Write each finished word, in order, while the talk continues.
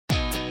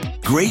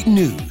Great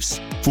news!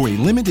 For a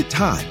limited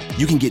time,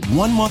 you can get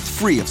 1 month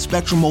free of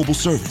Spectrum Mobile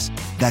service.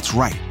 That's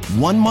right,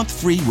 1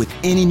 month free with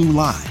any new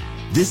line.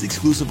 This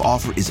exclusive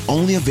offer is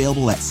only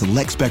available at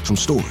select Spectrum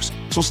stores,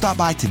 so stop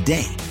by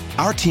today.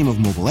 Our team of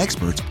mobile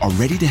experts are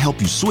ready to help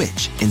you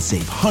switch and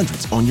save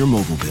hundreds on your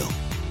mobile bill.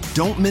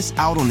 Don't miss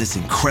out on this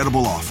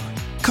incredible offer.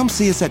 Come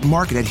see us at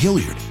Market at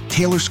Hilliard,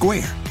 Taylor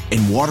Square,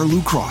 and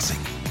Waterloo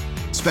Crossing.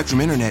 Spectrum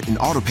Internet and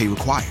autopay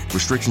required.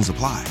 Restrictions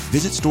apply.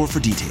 Visit store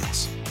for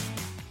details.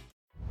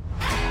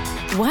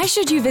 Why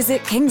should you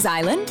visit Kings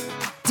Island?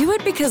 Do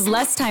it because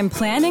less time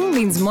planning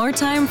means more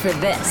time for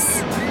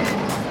this.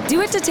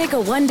 Do it to take a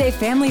one-day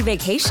family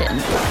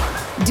vacation.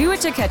 Do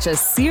it to catch a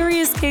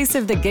serious case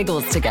of the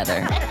giggles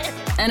together.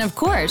 And of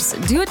course,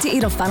 do it to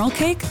eat a funnel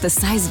cake the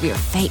size of your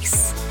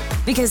face.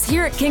 Because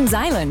here at Kings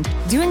Island,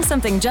 doing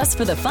something just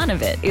for the fun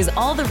of it is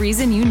all the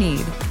reason you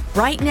need.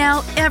 Right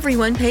now,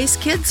 everyone pays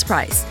kids'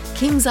 price.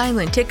 Kings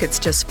Island tickets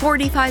just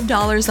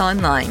 $45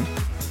 online.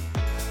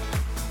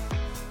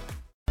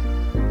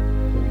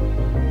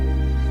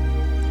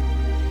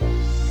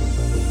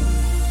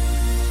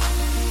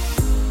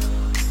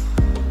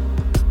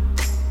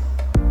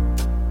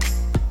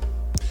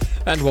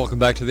 And welcome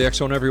back to the X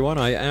Zone, everyone.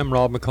 I am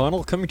Rob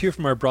McConnell, coming to you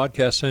from our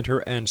broadcast center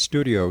and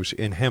studios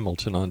in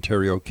Hamilton,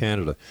 Ontario,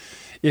 Canada.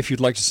 If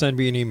you'd like to send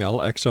me an email,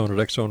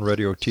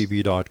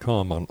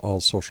 xzone@xzoneradiotv.com, on all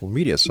social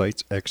media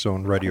sites,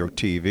 Xzone Radio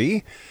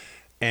TV.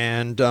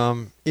 And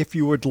if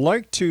you would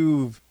like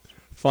to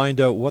find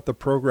out what the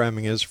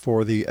programming is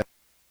for the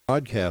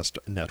broadcast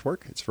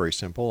network, it's very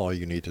simple. All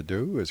you need to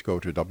do is go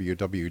to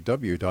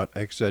www.xzbn.net,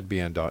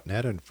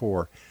 and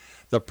for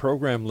the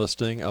program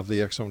listing of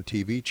the X Zone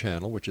TV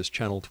channel, which is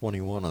channel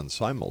 21 on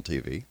Simul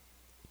TV,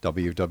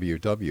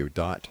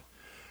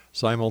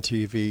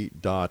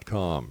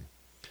 www.simultv.com.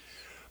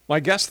 My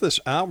guest this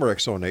hour,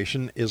 X Zone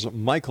Nation, is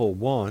Michael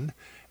WANN,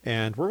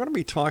 and we're going to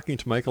be talking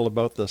to Michael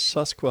about the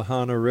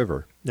Susquehanna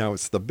River. Now,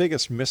 it's the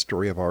biggest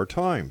mystery of our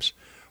times.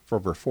 For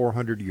over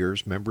 400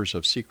 years, members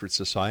of secret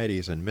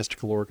societies and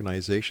mystical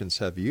organizations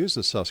have used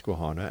the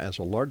Susquehanna as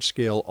a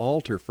large-scale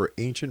altar for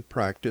ancient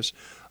practice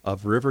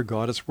of river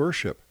goddess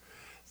worship.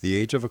 The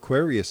age of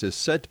Aquarius is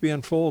said to be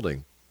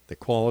unfolding. The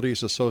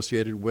qualities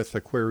associated with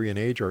Aquarian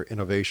age are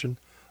innovation,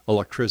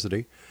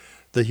 electricity,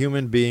 the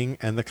human being,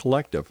 and the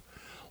collective.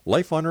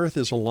 Life on Earth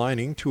is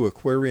aligning to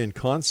Aquarian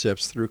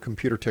concepts through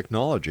computer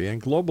technology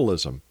and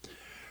globalism.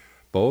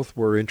 Both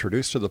were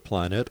introduced to the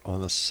planet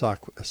on the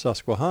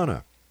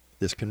Susquehanna.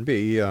 This can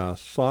be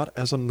thought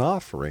as an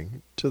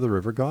offering to the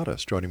river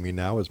goddess. Joining me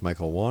now is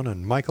Michael WANN.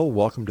 And Michael,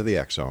 welcome to the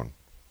X Zone.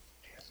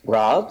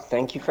 Rob,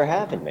 thank you for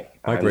having me.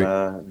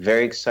 I'm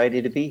very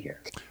excited to be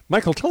here.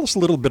 Michael, tell us a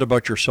little bit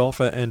about yourself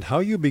and how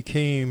you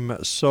became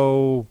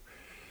so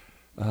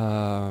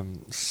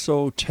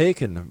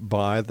taken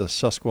by the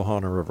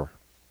Susquehanna River.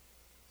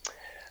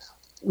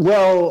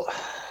 Well,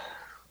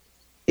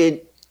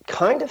 it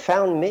kind of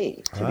found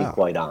me, to be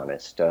quite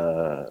honest.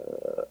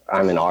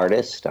 I'm an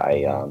artist.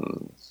 I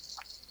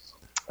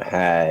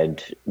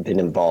had been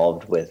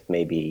involved with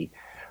maybe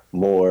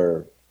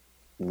more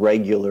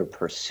regular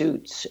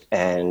pursuits,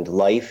 and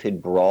life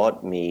had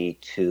brought me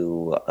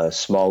to a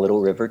small little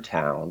river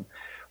town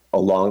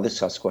along the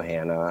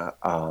Susquehanna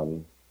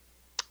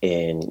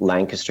in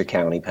Lancaster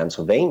County,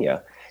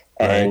 Pennsylvania.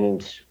 Right.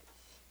 And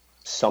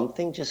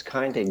something just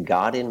kind of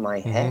got in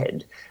my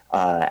head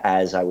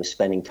as I was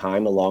spending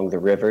time along the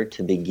river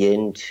to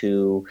begin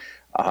to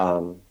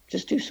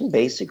just do some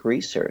basic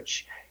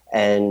research.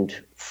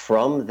 And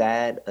from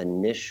that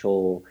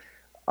initial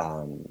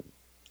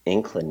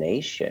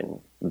inclination,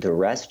 the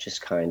rest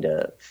just kind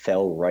of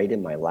fell right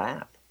in my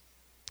lap.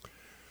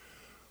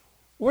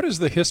 What is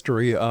the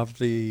history of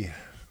the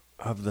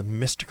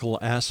mystical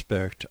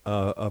aspect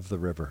of the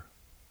river?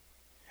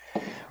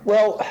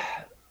 Well,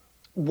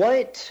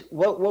 what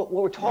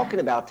we're talking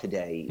about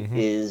today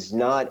is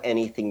not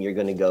anything you're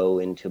going to go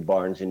into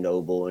Barnes and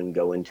Noble and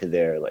go into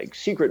their like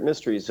secret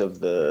mysteries of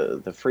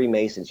the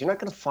Freemasons. You're not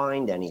going to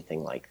find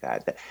anything like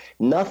that.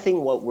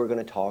 Nothing what we're going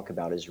to talk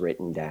about is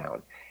written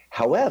down.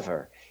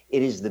 However,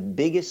 it is the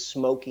biggest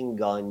smoking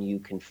gun you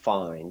can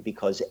find,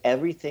 because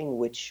everything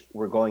which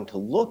we're going to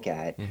look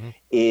at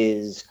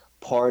is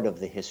part of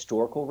the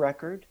historical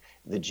record,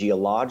 the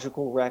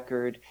geological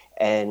record,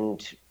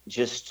 and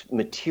just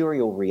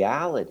material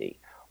reality.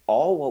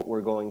 All what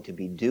we're going to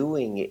be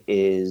doing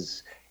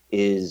is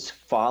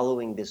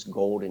following this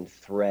golden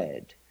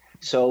thread.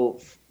 So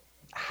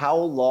how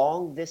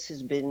long this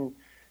has been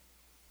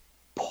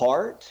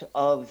part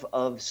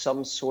of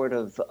some sort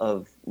of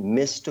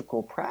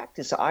mystical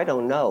practice, I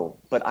don't know.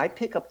 But I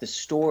pick up the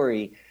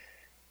story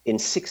in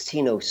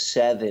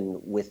 1607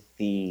 with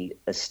the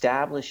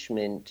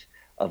establishment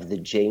of the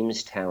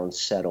Jamestown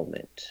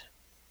settlement.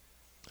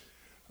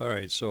 All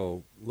right,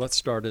 so let's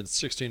start at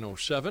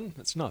 1607.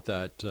 It's not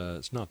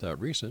that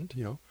recent,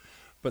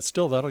 but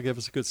still that'll give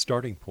us a good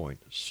starting point.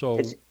 So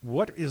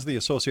what is the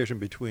association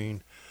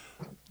between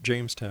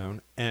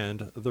Jamestown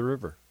and the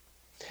river?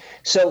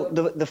 So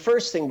the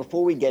first thing,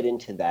 before we get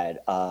into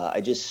that,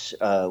 I just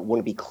want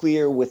to be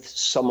clear with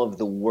some of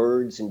the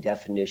words and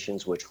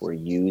definitions which we're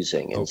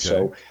using. And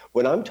so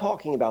when I'm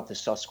talking about the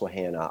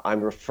Susquehanna,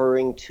 I'm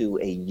referring to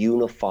a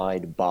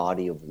unified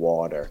body of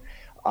water.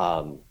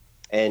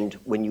 And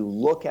when you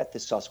look at the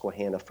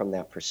Susquehanna from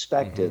that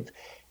perspective,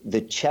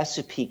 the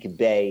Chesapeake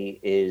Bay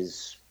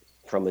is,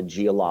 from a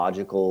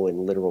geological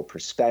and literal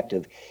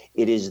perspective,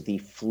 it is the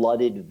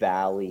flooded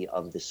valley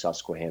of the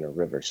Susquehanna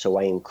River. So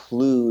I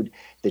include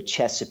the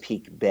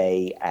Chesapeake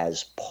Bay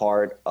as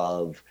part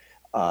of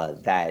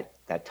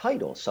that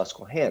title,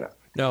 Susquehanna.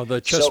 Now,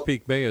 the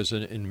Chesapeake Bay is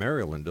in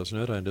Maryland, doesn't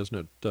it? And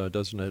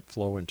doesn't it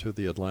flow into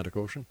the Atlantic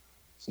Ocean?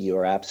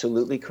 You're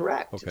absolutely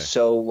correct. Okay.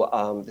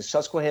 So the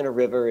Susquehanna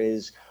River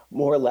is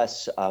more or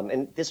less,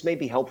 and this may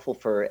be helpful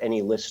for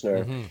any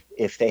listener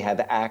if they have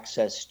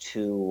access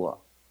to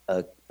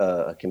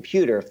a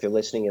computer. If they're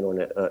listening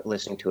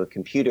to a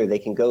computer, they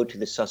can go to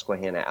the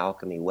Susquehanna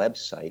Alchemy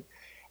website,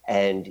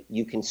 and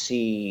you can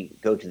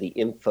go to the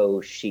info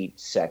sheet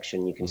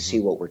section. You can see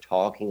what we're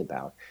talking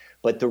about.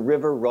 But the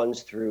river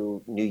runs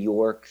through New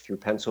York, through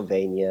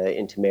Pennsylvania,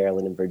 into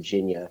Maryland and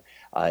Virginia,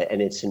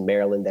 and it's in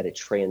Maryland that it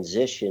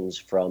transitions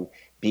from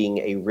being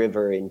a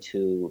river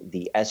into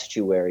the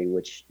estuary,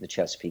 which the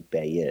Chesapeake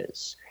Bay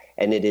is.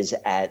 And it is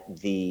at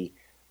the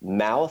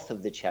mouth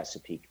of the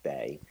Chesapeake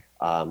Bay,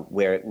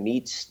 where it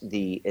meets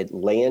the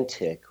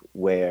Atlantic,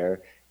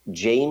 where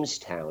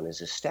Jamestown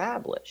is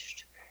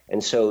established.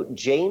 And so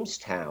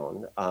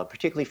Jamestown,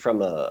 particularly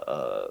from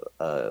a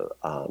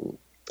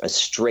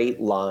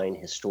straight line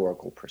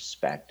historical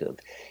perspective,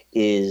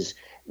 is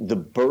the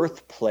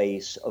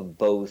birthplace of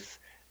both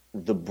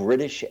the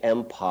British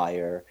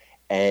Empire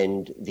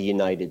and the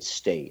United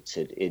States.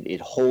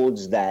 It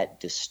holds that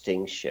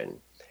distinction.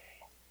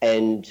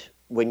 And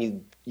when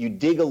you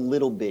dig a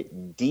little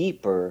bit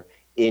deeper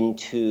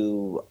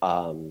into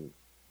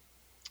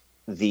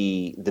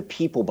the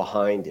people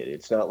behind it,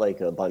 it's not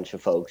like a bunch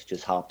of folks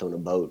just hopped on a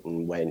boat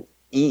and went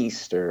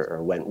east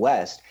or went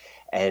west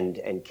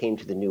and came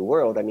to the New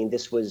World. I mean,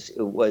 it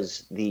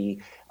was the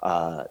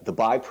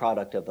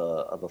byproduct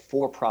of a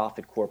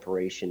for-profit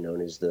corporation known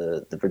as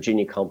the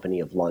Virginia Company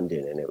of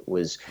London, and it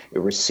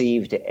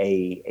received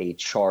a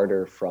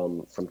charter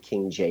from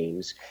King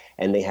James,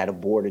 and they had a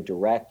board of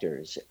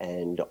directors,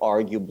 and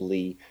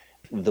arguably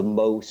the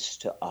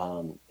most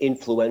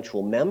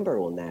influential member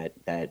on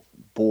that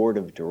board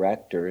of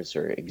directors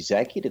or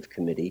executive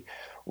committee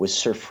was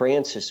Sir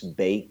Francis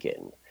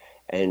Bacon.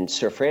 And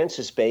Sir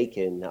Francis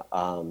Bacon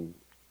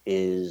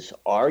is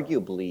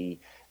arguably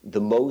the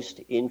most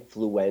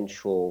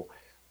influential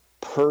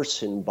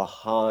person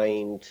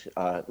behind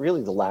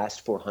really the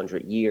last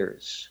 400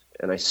 years.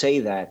 And I say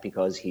that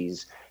because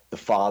he's the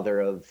father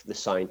of the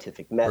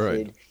scientific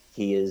method. Right.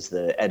 He is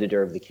the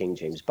editor of the King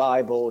James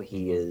Bible.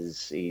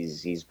 He's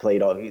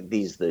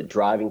the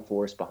driving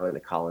force behind the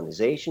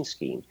colonization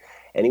scheme.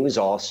 And he was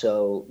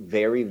also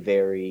very,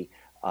 very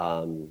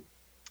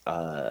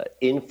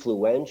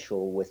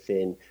influential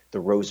within the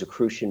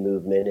Rosicrucian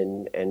movement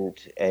and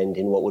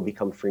in what would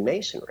become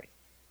Freemasonry.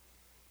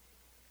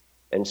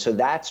 And so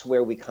that's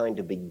where we kind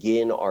of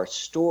begin our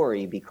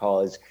story,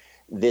 because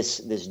this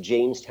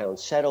Jamestown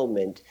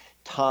settlement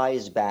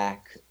ties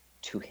back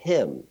to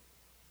him.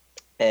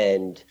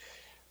 And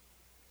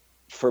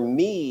for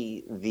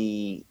me,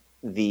 the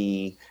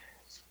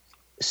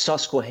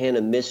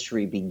Susquehanna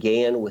mystery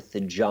began with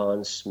the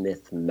John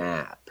Smith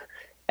map.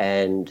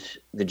 And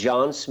the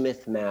John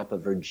Smith map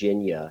of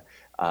Virginia,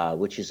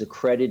 which is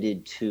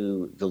accredited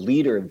to the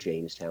leader of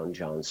Jamestown,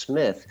 John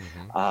Smith,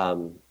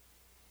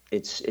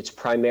 it's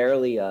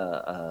primarily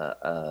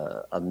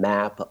a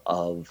map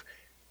of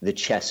the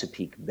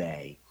Chesapeake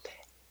Bay.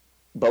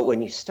 But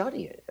when you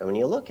study it and when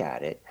you look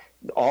at it,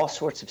 all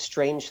sorts of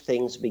strange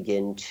things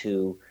begin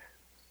to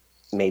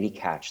maybe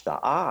catch the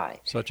eye.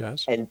 Such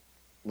as? And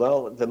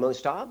well, the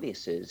most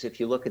obvious is if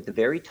you look at the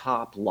very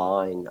top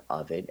line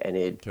of it, and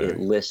it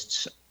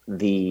lists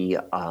the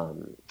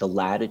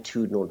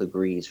latitudinal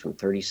degrees from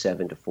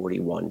 37 to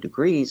 41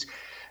 degrees.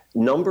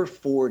 Number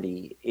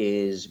 40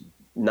 is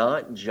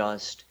not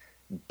just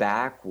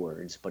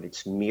backwards, but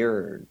it's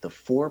mirrored the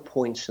 4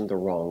 points in the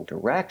wrong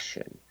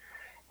direction.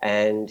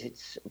 And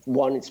it's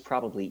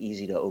probably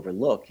easy to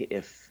overlook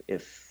if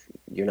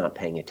you're not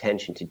paying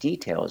attention to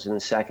details. And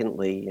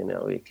secondly,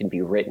 it can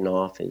be written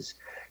off as,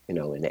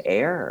 an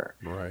error.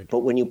 Right. But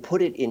when you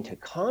put it into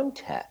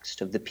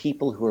context of the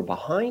people who are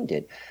behind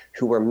it,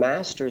 who were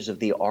masters of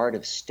the art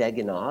of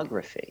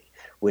steganography,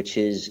 which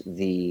is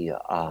the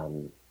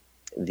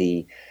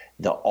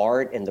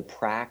art and the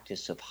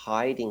practice of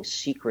hiding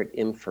secret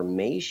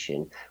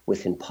information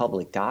within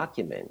public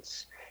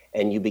documents,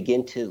 and you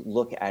begin to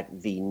look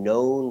at the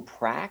known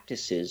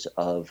practices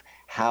of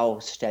how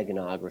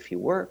steganography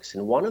works.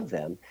 And one of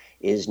them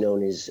is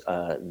known as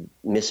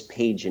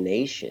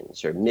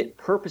mispaginations or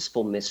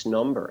purposeful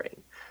misnumbering.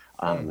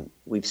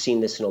 We've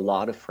seen this in a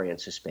lot of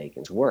Francis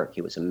Bacon's work.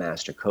 He was a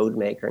master code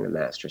maker and a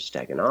master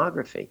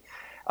steganographer.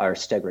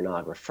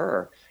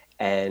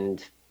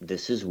 And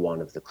this is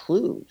one of the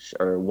clues,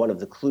 or one of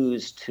the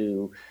clues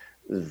to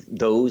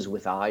those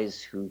with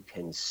eyes who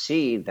can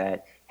see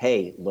that,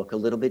 hey, look a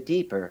little bit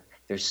deeper,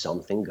 there's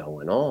something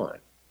going on.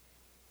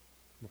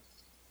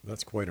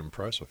 That's quite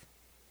impressive.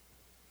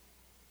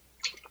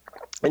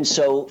 And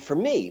so for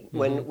me,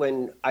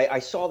 when I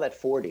saw that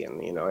 40,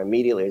 and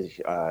immediately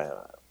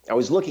I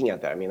was looking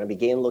at that. I mean, I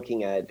began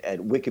looking at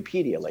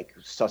Wikipedia, like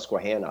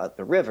Susquehanna,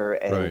 the river,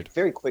 and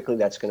very quickly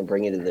that's going to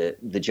bring into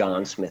the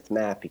John Smith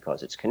map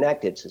because it's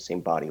connected. It's the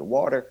same body of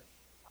water.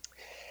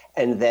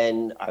 And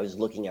then I was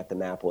looking at the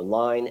map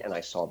online, and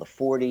I saw the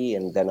 40,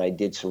 and then I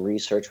did some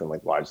research. And I'm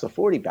like, why is the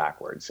 40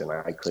 backwards? And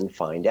I couldn't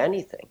find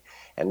anything.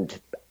 And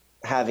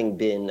having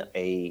been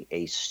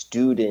a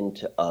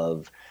student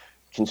of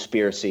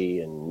conspiracy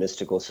and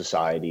mystical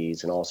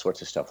societies and all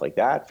sorts of stuff like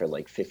that for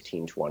like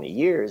 15, 20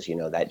 years,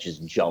 that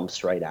just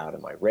jumps right out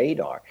of my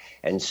radar.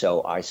 And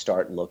so I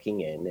start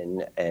looking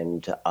in,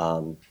 and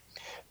the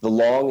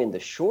long and the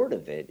short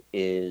of it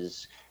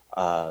is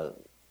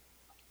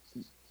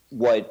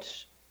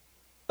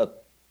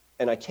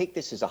and I take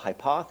this as a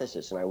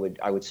hypothesis, and I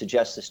would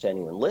suggest this to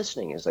anyone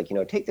listening, is like,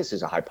 take this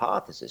as a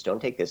hypothesis.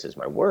 Don't take this as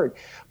my word.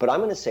 But I'm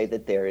going to say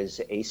that there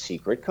is a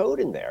secret code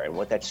in there, and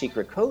what that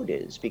secret code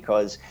is,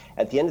 because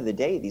at the end of the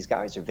day, these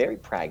guys are very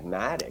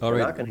pragmatic. All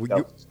right.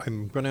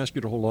 I'm going to ask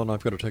you to hold on.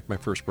 I've got to take my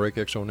first break.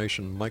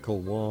 Exonation, Michael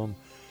WANN.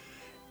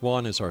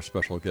 WANN is our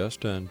special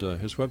guest, and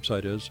his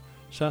website is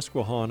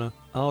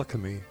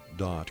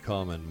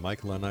SusquehannaAlchemy.com. And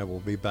Michael and I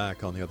will be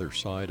back on the other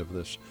side of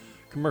this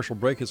commercial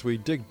break as we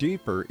dig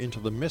deeper into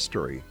the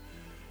mystery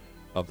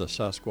of the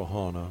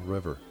Susquehanna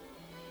River.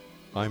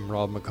 I'm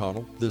Rob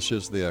McConnell. This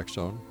is the X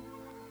Zone,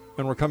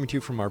 and we're coming to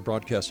you from our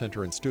broadcast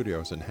center and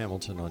studios in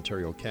Hamilton,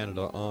 Ontario,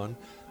 Canada, on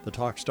the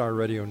Talkstar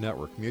Radio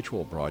Network,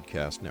 Mutual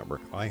Broadcast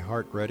Network,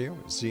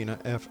 iHeartRadio, Xena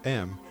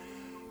FM,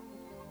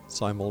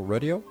 Simul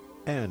Radio,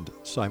 and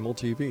Simul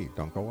TV.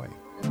 Don't go away.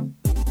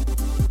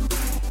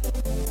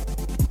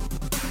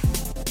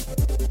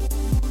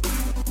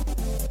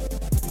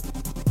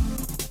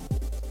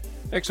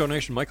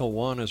 Exonation, Michael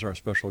WANN is our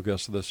special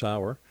guest this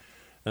hour,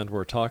 and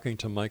we're talking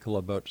to Michael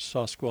about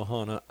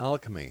Susquehanna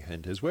Alchemy,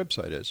 and his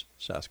website is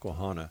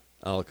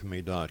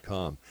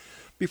SusquehannaAlchemy.com.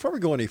 Before we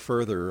go any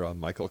further,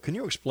 Michael, can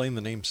you explain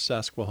the name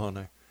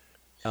Susquehanna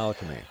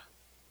Alchemy?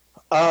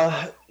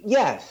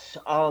 Yes.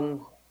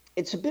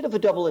 It's a bit of a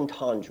double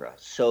entendre.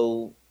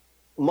 So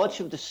much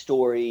of the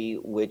story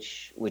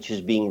which is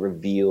being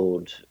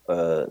revealed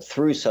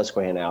through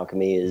Susquehanna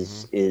Alchemy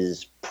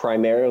is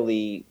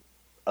primarily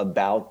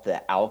about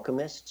the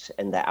alchemists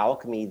and the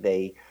alchemy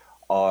they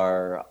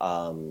are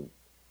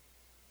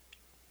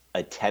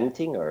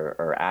attempting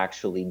or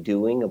actually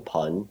doing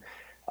upon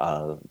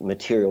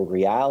material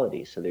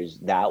reality. So there's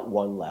that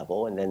one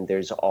level, and then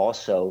there's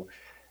also,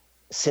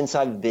 since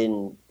I've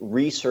been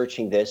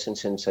researching this and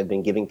since I've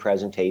been giving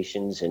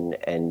presentations and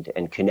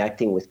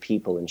connecting with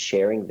people and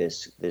sharing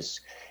this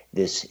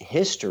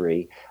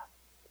history,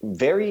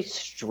 very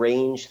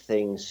strange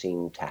things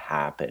seem to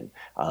happen,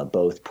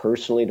 both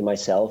personally to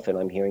myself, and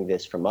I'm hearing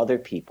this from other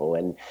people,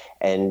 and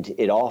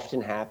it often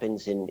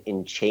happens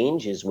in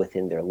changes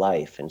within their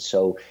life. And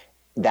so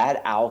that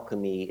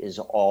alchemy is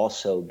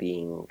also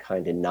being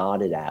kind of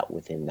nodded at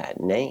within that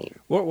name.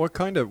 What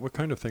kind of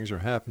things are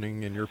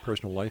happening in your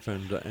personal life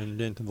and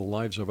into the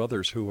lives of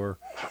others who are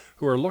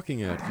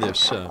looking at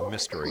this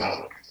mystery?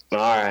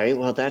 All right,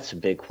 well, that's a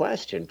big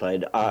question,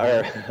 but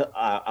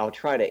I'll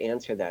try to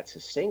answer that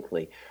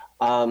succinctly.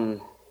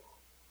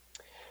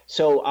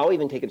 So I'll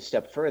even take it a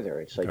step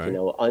further. It's like,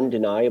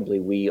 undeniably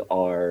we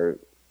are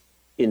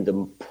in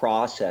the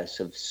process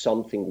of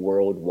something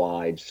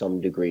worldwide,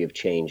 some degree of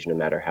change, no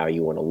matter how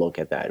you want to look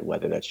at that,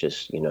 whether that's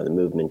just, the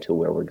movement to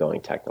where we're going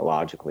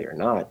technologically or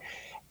not.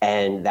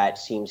 And that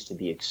seems to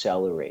be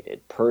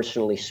accelerated.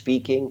 Personally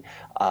speaking,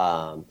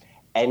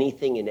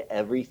 anything and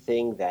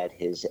everything that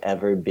has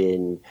ever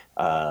been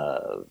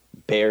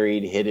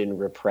buried, hidden,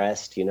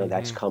 repressed,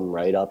 that's come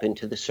right up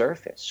into the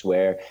surface,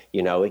 where,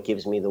 it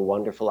gives me the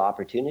wonderful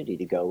opportunity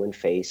to go and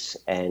face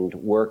and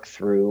work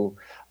through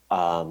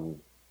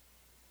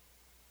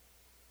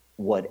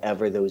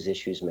whatever those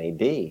issues may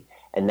be.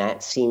 And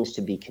that seems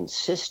to be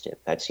consistent.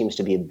 That seems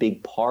to be a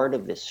big part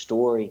of this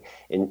story.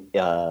 And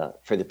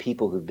for the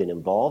people who've been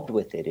involved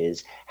with it,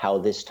 is how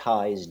this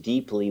ties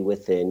deeply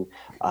within,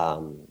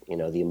 the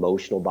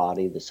emotional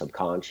body, the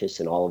subconscious,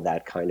 and all of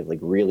that kind of like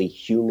really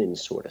human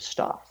sort of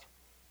stuff.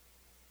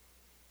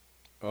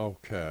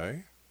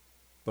 Okay.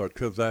 But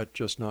could that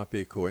just not be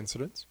a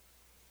coincidence?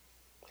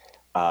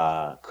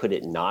 Could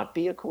it not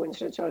be a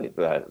coincidence?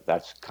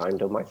 That's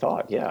kind of my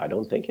thought. Yeah, I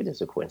don't think it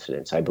is a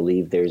coincidence. I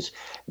believe there's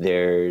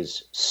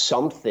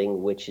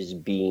something which is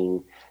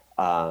being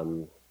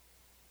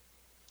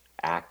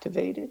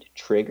activated,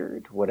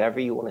 triggered,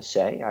 whatever you want to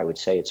say. I would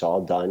say it's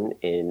all done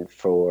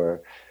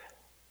for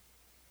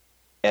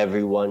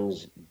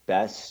everyone's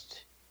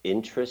best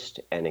interest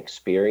and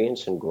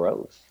experience and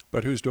growth.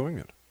 But who's doing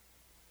it?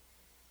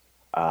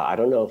 I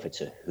don't know if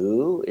it's a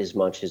who as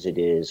much as it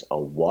is a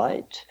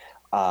what.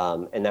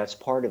 And that's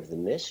part of the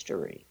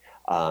mystery.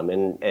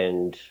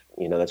 And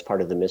that's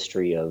part of the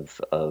mystery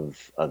of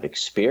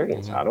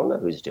experience. Mm-hmm. I don't know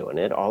who's doing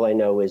it. All I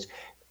know is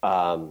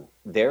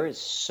there is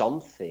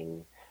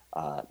something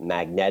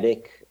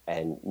magnetic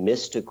and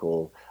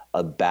mystical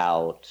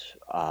about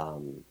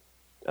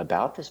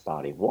this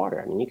body of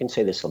water. I mean, you can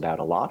say this about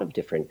a lot of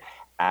different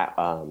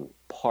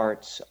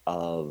parts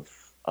of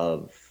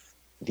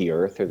the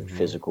earth or the Mm-hmm.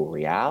 physical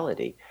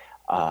reality.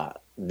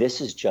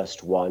 This is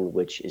just one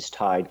which is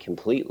tied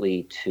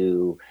completely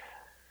to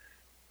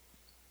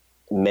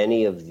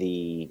many of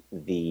the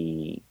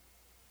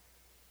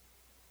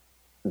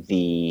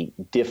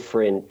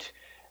different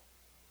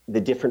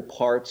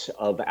parts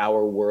of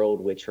our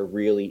world which are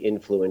really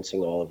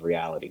influencing all of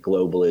reality: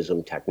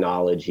 globalism,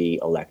 technology,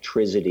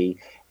 electricity.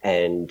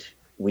 And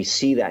we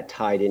see that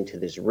tied into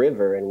this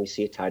river, and we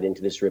see it tied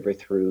into this river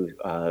through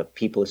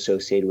people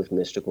associated with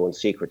mystical and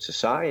secret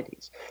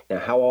societies. Now,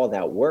 how all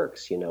that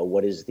works,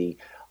 what is the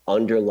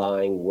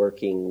underlying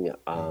working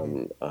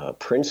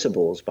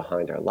principles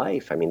behind our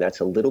life? I mean,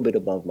 that's a little bit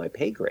above my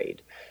pay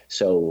grade.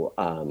 So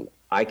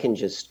I can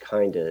just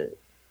kind of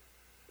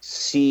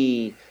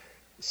see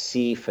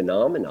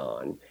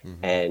phenomenon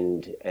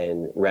and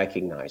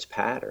recognize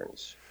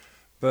patterns.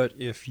 But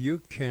if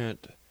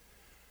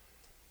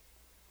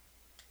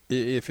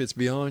it's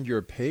beyond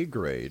your pay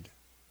grade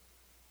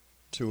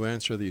to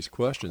answer these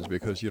questions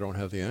because you don't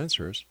have the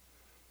answers,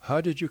 how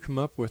did you come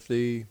up with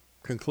the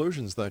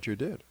conclusions that you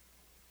did?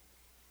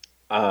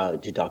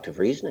 Deductive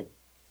reasoning.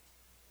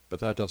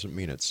 But that doesn't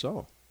mean it's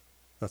so.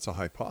 That's a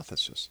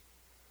hypothesis.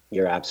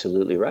 You're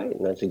absolutely right.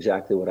 And that's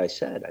exactly what I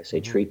said. I say,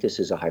 treat this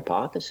as a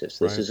hypothesis.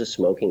 This is a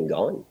smoking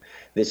gun.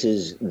 This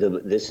is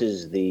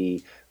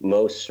the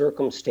most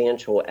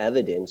circumstantial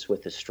evidence,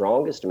 with the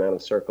strongest amount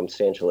of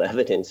circumstantial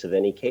evidence of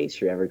any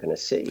case you're ever going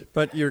to see.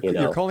 But you're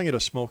calling it a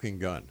smoking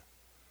gun.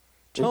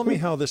 Tell me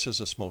how this is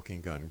a smoking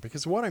gun,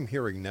 because what I'm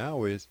hearing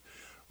now is,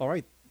 all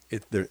right,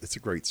 it's a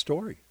great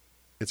story.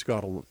 It's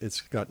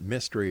got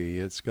mystery,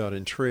 it's got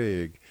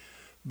intrigue,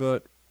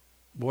 but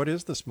what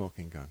is the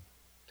smoking gun?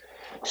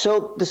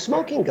 So the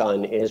smoking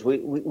gun is we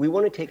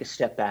want to take a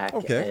step back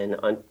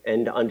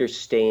and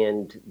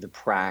understand the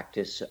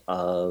practice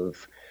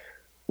of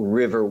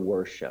river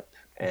worship.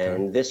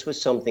 And this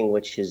was something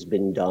which has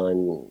been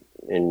done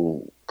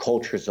in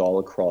cultures all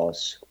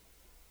across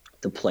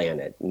the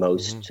planet.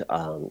 Most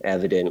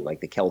evident,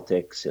 like the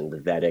Celtics and the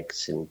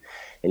Vedics,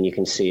 and you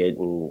can see it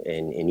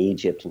in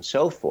Egypt and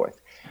so forth.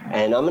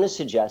 And I'm going to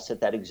suggest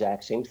that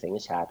exact same thing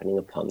is happening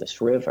upon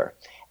this river.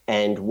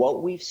 And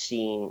what we've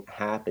seen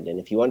happen, and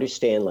if you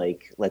understand,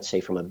 like, let's say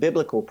from a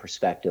biblical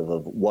perspective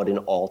of what an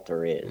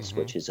altar is,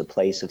 which is a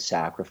place of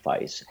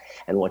sacrifice,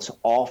 and what's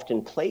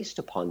often placed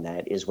upon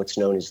that is what's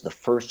known as the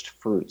first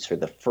fruits, or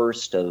the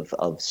first of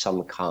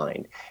some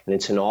kind. And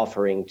it's an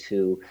offering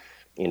to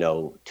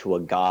a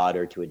god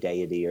or to a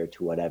deity or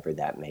to whatever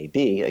that may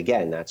be.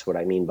 Again, that's what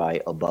I mean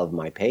by above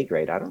my pay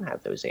grade. I don't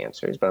have those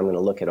answers, but I'm going to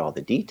look at all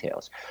the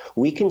details.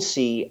 We can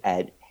see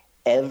at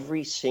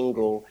every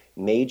single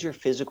major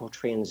physical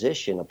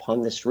transition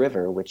upon this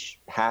river, which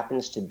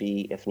happens to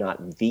be, if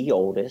not the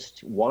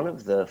oldest, one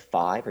of the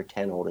 5 or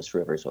 10 oldest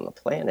rivers on the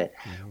planet,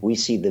 we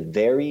see the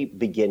very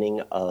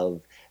beginning of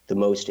the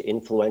most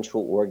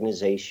influential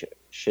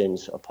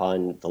organizations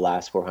upon the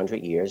last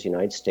 400 years,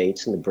 United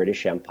States and the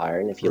British Empire.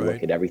 And if you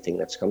look at everything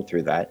that's come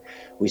through that,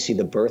 we see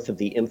the birth of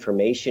the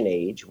information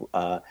age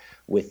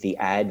with the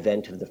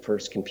advent of the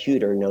first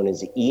computer, known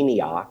as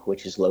ENIAC,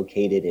 which is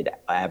located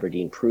at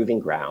Aberdeen Proving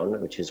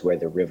Ground, which is where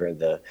the river,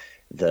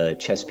 the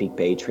Chesapeake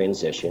Bay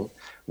transition.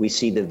 We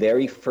see the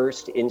very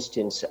first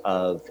instance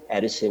of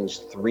Edison's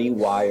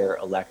 3-wire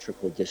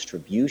electrical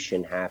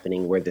distribution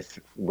happening, where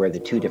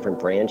the two different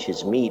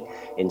branches meet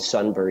in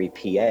Sunbury,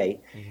 PA.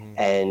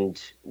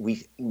 And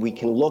we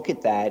can look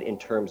at that in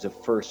terms of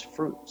first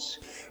fruits.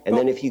 And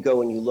then if you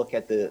go and you look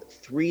at the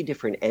 3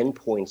 different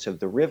endpoints of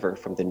the river,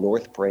 from the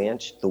North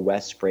Branch, the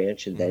West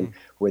Branch, and then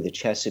where the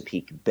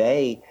Chesapeake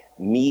Bay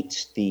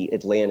meets the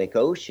Atlantic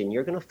Ocean,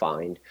 you're going to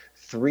find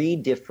 3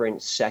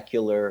 different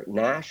secular,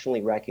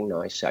 nationally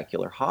recognized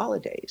secular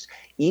holidays.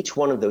 Each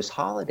one of those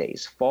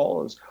holidays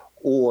falls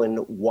on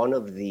one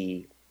of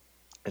the,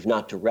 if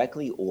not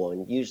directly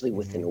on, usually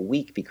within a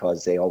week,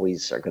 because they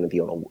always are going to be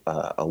on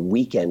a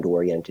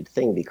weekend-oriented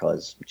thing,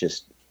 because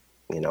just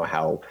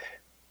how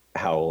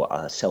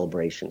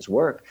celebrations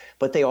work.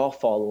 But they all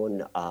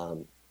fall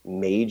on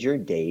major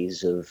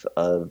days of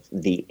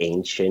the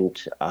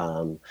ancient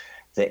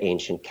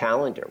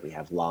calendar. We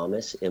have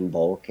Lammas,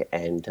 Imbolc,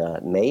 and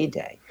May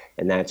Day,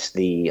 and that's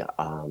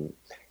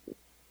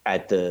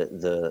at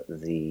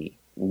the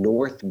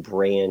North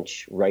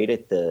Branch, right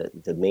at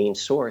the main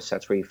source.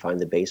 That's where you find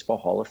the Baseball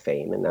Hall of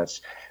Fame, and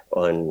that's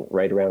on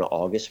right around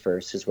August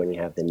 1st is when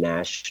you have the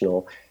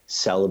national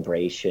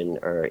celebration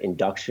or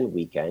induction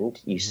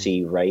weekend. You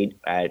see right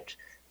at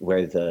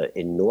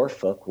in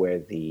Norfolk, where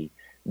the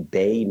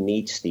bay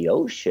meets the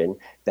ocean,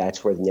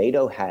 that's where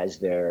NATO has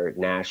their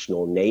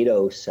national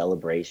NATO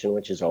celebration,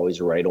 which is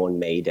always right on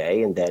May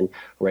Day. And then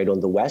right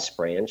on the West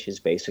Branch is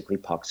basically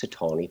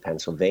Puxatawney,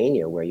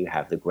 Pennsylvania, where you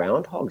have the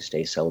Groundhog's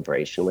Day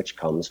celebration, which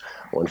comes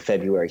on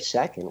February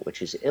 2nd,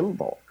 which is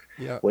Imbolc.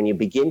 Yeah. When you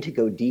begin to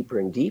go deeper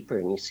and deeper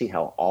and you see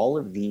how all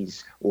of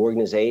these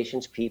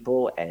organizations,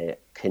 people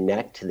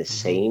connect to the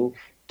same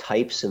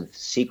types of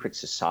secret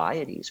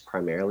societies,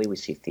 primarily we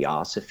see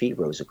Theosophy,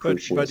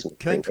 Rosicrucianism.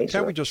 But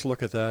can we just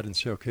look at that and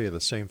say, okay,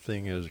 the same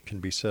thing can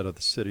be said of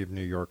the city of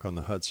New York on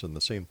the Hudson. The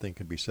same thing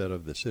can be said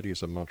of the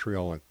cities of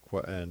Montreal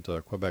and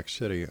Quebec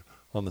City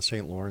on the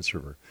St. Lawrence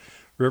River.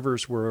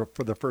 Rivers were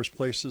for the first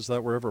places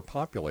that were ever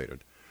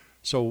populated.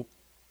 So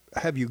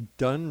have you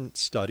done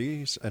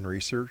studies and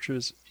research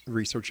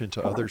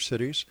into other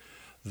cities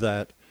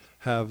that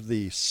have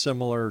the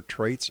similar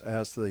traits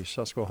as the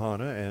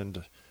Susquehanna?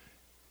 And,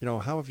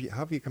 how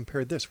have you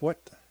compared this?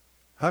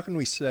 How can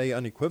we say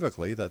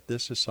unequivocally that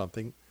this is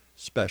something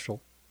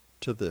special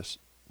to this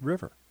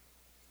river?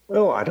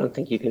 Well, I don't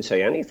think you can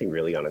say anything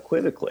really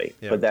unequivocally.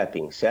 Yeah. But that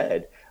being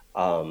said,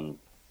 those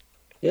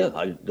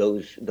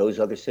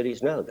other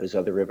cities, no, those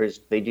other rivers,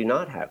 they do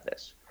not have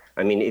this.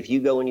 I mean, if you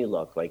go and you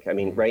look,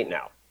 right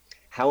now,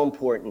 how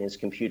important is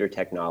computer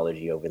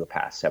technology over the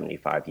past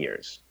 75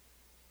 years?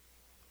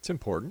 It's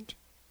important.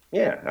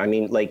 Yeah, I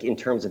mean, in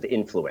terms of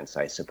influence,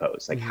 I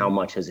suppose. How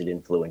much has it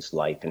influenced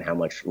life and how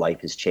much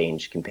life has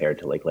changed compared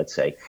to, let's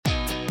say.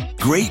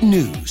 Great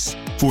news.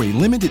 For a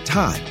limited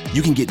time,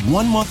 you can get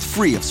 1 month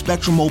free of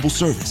Spectrum Mobile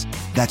service.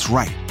 That's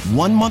right,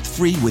 1 month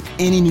free with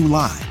any new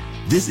line.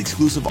 This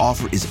exclusive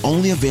offer is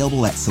only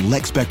available at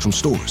select Spectrum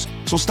stores.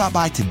 So stop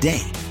by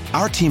today.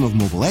 Our team of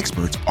mobile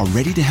experts are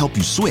ready to help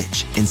you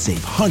switch and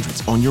save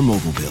hundreds on your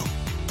mobile bill.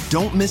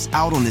 Don't miss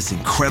out on this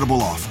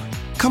incredible offer.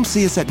 Come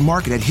see us at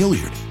Market at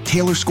Hilliard,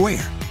 Taylor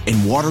Square,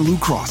 and Waterloo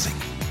Crossing.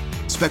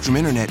 Spectrum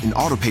Internet and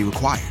autopay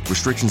required.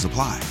 Restrictions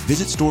apply.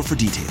 Visit store for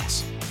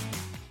details.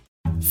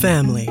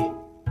 Family.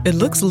 It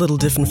looks a little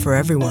different for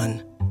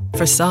everyone.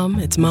 For some,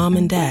 it's mom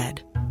and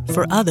dad.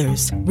 For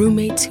others,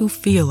 roommates who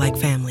feel like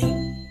family.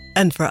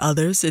 And for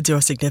others, it's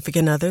your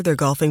significant other, their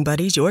golfing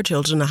buddies, your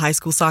children, a high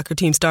school soccer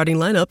team starting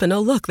lineup, and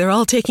oh look, they're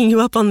all taking you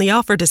up on the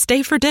offer to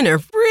stay for dinner,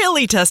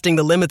 really testing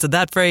the limits of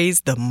that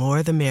phrase, the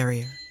more the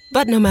merrier.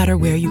 But no matter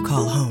where you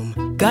call home,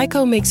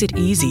 Geico makes it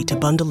easy to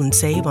bundle and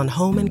save on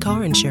home and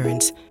car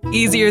insurance.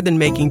 Easier than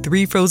making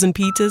 3 frozen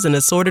pizzas and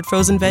assorted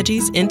frozen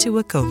veggies into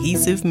a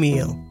cohesive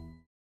meal.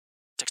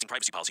 Texting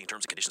privacy policy and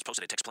terms and conditions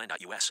posted at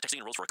textplan.us. Texting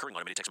enrolls for recurring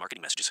automated text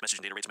marketing messages. Message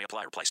and data rates may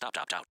apply. Reply stop to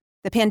opt out.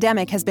 The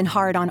pandemic has been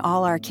hard on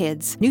all our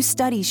kids. New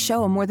studies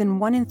show more than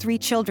 1 in 3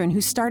 children who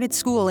started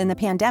school in the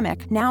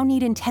pandemic now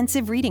need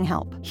intensive reading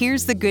help.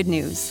 Here's the good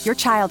news. Your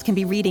child can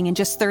be reading in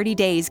just 30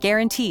 days,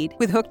 guaranteed,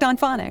 with Hooked on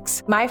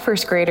Phonics. My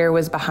first grader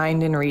was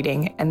behind in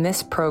reading, and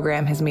this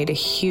program has made a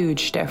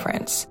huge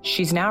difference.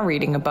 She's now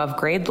reading above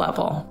grade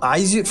level. I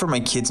use it for my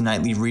kids'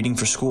 nightly reading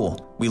for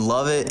school. We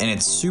love it, and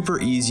it's super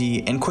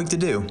easy and quick to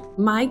do.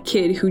 My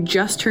kid, who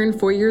just turned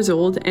 4 years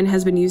old and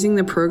has been using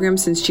the program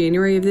since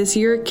January of this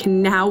year,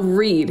 can now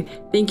read.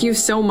 Thank you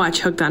so much,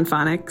 Hooked on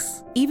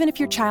Phonics. Even if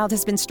your child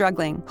has been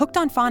struggling, Hooked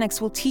on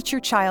Phonics will teach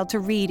your child to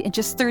read in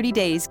just 30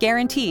 days,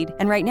 guaranteed.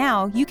 And right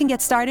now, you can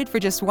get started for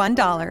just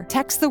 $1.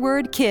 Text the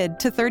word KID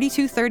to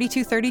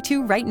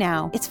 323232 right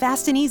now. It's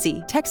fast and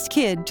easy. Text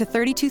KID to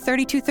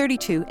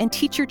 323232 and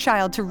teach your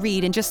child to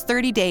read in just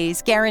 30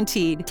 days,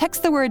 guaranteed.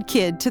 Text the word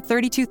KID to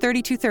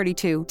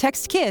 323232.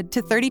 Text KID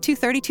to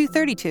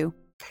 323232.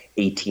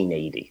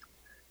 1880.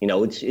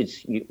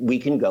 We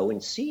can go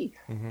and see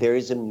there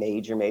is a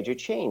major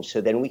change. So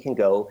then we can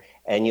go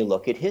and you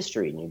look at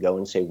history and you go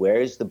and say,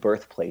 where is the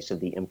birthplace of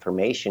the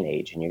information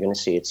age? And you're going to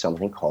see it's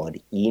something called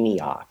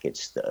ENIAC.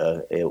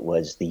 It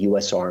was the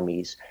U.S.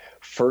 Army's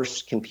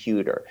first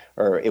computer,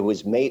 or it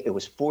was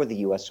for the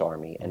U.S.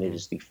 Army, and it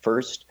is the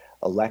first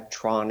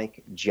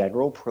electronic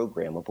general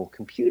programmable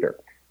computer.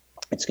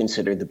 It's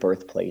considered the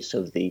birthplace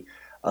of the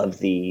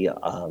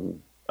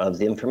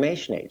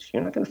information age.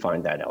 You're not going to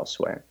find that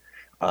elsewhere.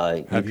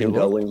 You can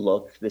go and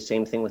look. The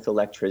same thing with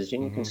electricity.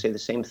 And you can say the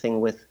same thing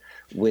with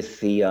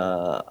the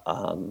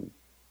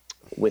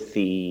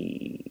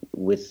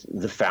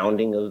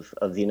founding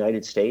of the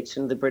United States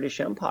and the British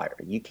Empire.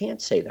 You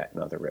can't say that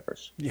in other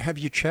rivers. Have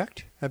you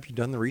checked? Have you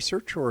done the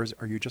research, or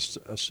are you just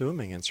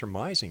assuming and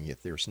surmising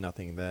if there's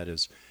nothing that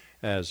is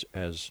as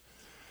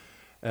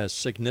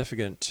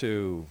significant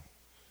to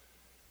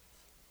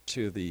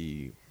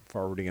the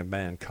forwarding of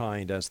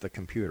mankind as the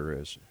computer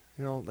is?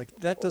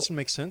 That doesn't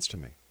make sense to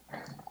me.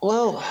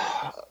 Well,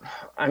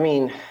 I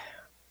mean,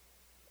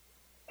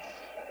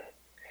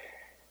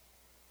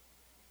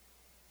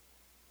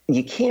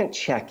 you can't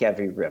check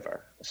every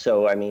river.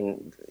 So, I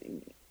mean,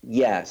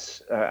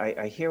 Yes,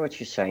 I hear what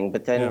you're saying,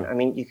 but then, Yeah. I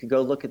mean, you could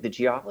go look at the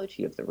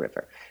geology of the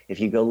river. If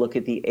you go look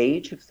at the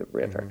age of the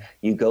river,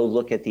 you go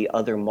look at the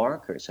other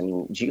markers. I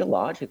mean,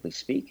 geologically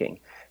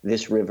speaking,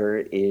 this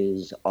river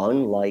is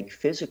unlike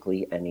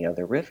physically any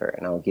other river.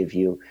 And I'll give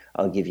you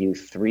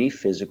 3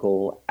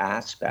 physical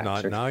aspects.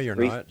 Now you're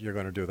not. You're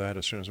going to do that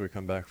as soon as we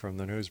come back from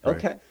the news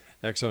break. Okay.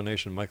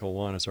 Exonation Michael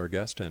WANN is our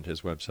guest, and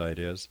his website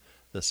is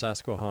the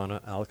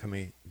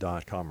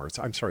SusquehannaAlchemy.com. It's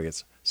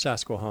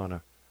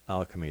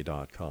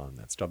SusquehannaAlchemy.com.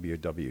 That's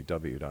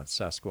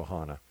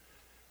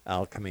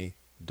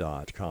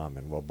www.SusquehannaAlchemy.com.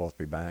 And we'll both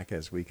be back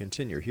as we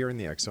continue here in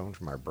the X Zone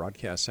from our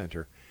broadcast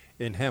center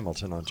in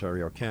Hamilton,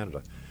 Ontario,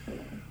 Canada.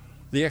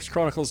 The X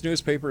Chronicles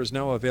newspaper is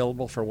now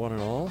available for one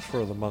and all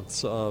for the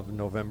months of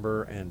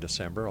November and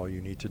December. All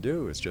you need to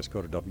do is just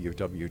go to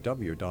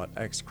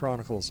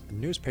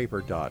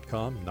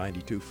www.xchroniclesnewspaper.com.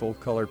 92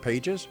 full-color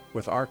pages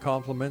with our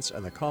compliments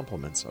and the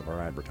compliments of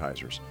our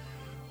advertisers.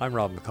 I'm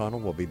Rob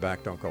McConnell. We'll be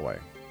back. Don't go away.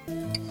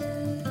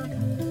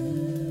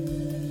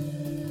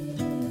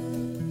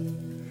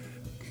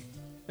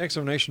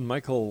 Exonation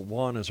Michael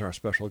WANN is our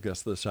special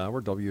guest this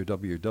hour.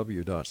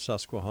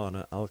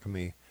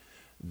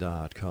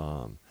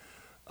 www.SusquehannaAlchemy.com.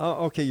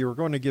 Okay, you were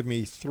going to give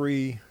me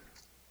 3.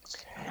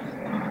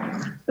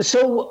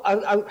 So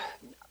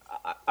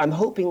I'm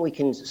hoping we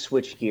can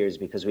switch gears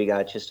because we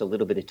got just a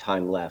little bit of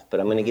time left, but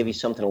I'm going to give you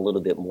something a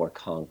little bit more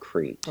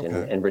concrete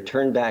and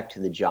return back to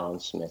the John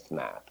Smith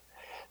map.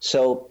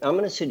 So I'm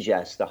going to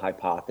suggest the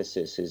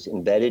hypothesis is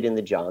embedded in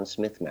the John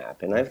Smith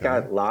map, and I've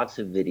got lots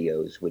of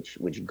videos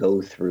which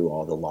go through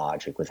all the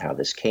logic with how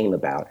this came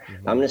about.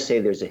 I'm going to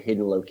say there's a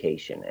hidden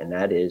location, and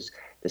that is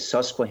the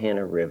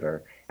Susquehanna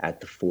River at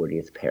the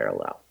 40th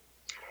parallel.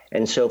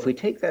 And so if we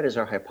take that as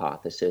our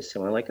hypothesis,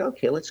 and we're like,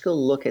 okay, let's go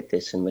look at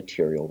this in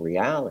material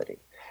reality.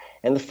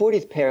 And the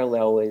 40th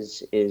parallel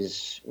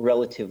is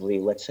relatively,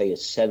 let's say, a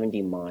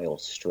 70-mile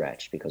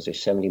stretch because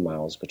there's 70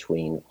 miles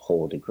between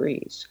whole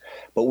degrees.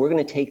 But we're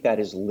going to take that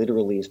as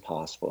literally as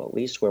possible, at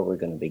least where we're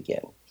going to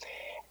begin.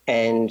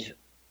 And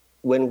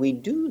when we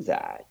do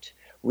that,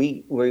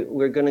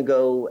 we're going to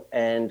go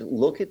and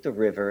look at the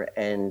river,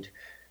 and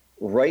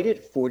right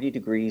at 40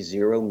 degrees,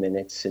 0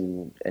 minutes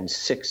and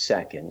 6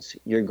 seconds,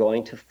 you're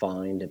going to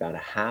find about a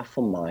half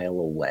a mile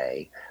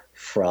away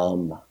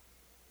from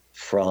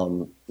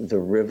the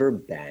river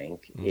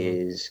bank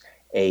is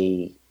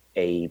a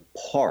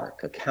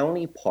park, a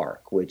county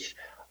park, which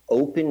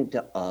opened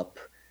up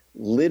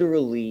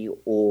literally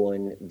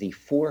on the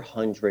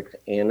 400th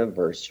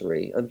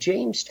anniversary of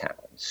Jamestown.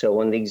 So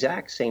on the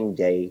exact same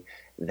day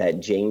that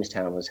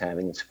Jamestown was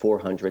having its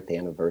 400th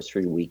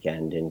anniversary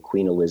weekend, and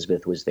Queen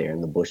Elizabeth was there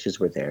and the Bushes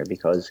were there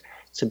because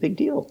it's a big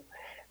deal.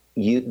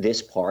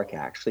 This park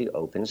actually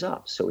opens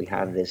up. So we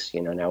have this,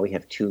 now we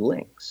have 2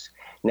 links.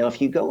 Now,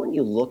 if you go and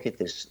you look at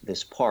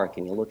this park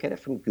and you look at it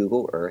from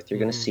Google Earth, you're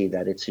going to see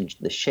that it's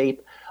the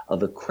shape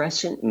of a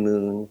crescent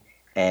moon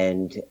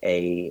and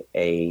a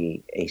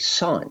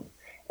sun,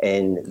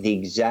 and the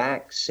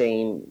exact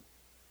same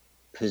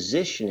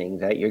positioning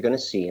that you're going to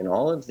see in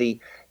all of the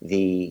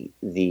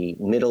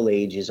Middle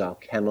Ages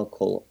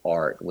alchemical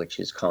art, which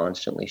is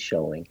constantly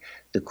showing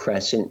the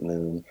crescent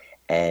moon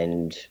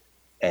and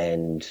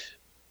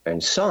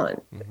sun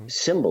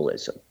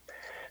symbolism.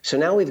 So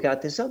now we've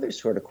got this other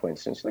sort of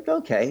coincidence. Like,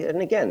 okay,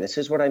 and again, this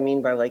is what I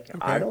mean by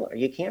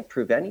you can't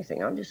prove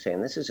anything. I'm just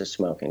saying this is a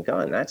smoking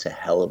gun. That's a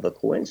hell of a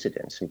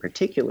coincidence, and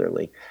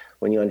particularly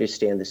when you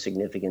understand the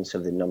significance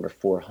of the number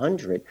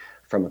 400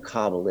 from a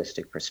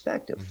Kabbalistic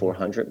perspective.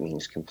 400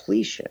 means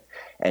completion,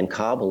 and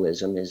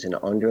Kabbalism is an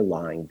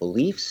underlying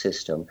belief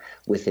system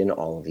within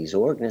all of these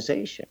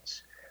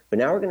organizations. But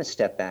now we're going to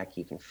step back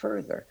even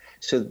further.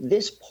 So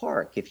this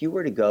park, if you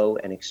were to go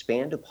and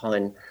expand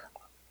upon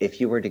a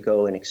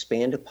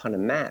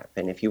map,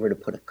 and if you were to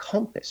put a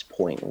compass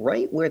point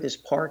right where this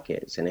park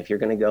is, and if you're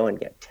going to go and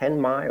get 10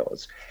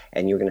 miles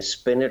and you're going to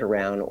spin it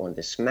around on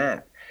this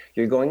map,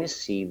 you're going to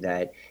see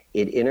that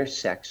it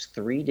intersects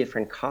 3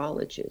 different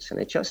colleges. And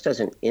it just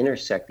doesn't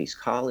intersect these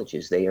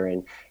colleges. They are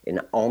in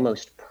an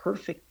almost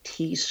perfect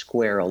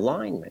T-square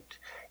alignment.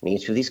 And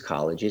each of these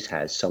colleges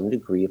has some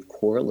degree of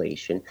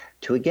correlation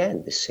to,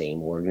 again, the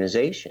same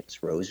organizations: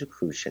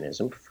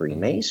 Rosicrucianism,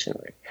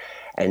 Freemasonry.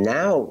 And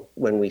now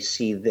when we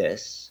see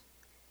this,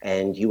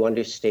 and you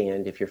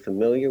understand, if you're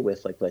familiar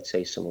with, like, let's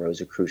say, some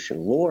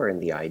Rosicrucian lore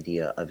and the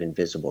idea of the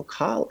invisible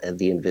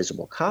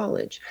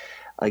college,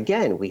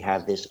 again, we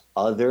have this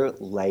other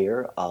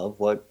layer of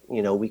what,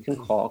 we can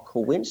call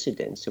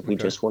coincidence, if we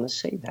just want to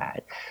say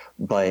that.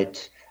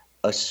 But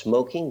a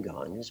smoking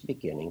gun is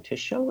beginning to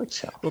show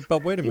itself.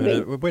 But wait a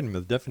minute.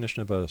 The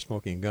definition of a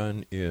smoking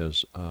gun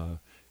is,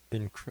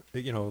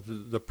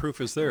 the proof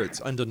is there. It's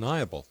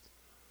undeniable.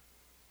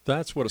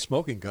 That's what a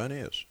smoking gun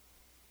is.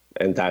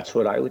 And that's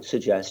what I would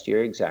suggest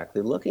you're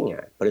exactly looking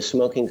at. But a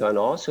smoking gun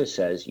also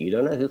says you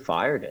don't know who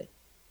fired it.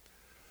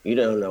 You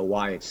don't know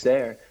why it's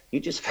there. You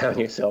just found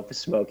yourself a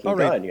smoking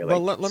gun. You're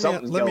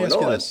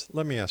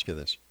let me ask you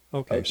this.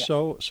 Okay.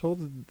 So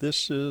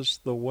this is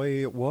the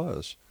way it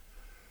was.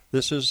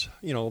 This is,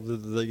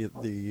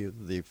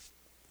 the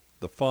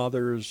the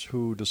fathers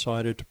who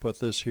decided to put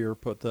this here,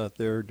 put that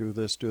there, do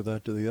this, do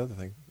that, do the other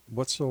thing.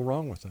 What's so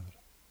wrong with that?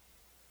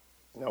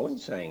 No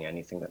one's saying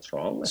anything that's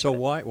wrong with So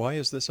it. why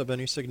is this of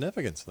any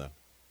significance then?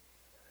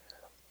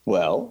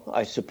 Well,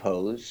 I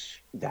suppose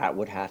that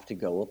would have to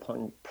go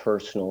upon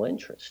personal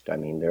interest. I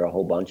mean, there are a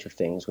whole bunch of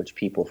things which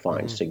people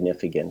find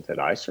significant that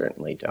I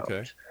certainly don't.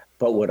 Okay.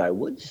 But what I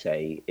would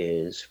say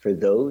is for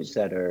those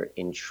that are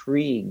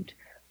intrigued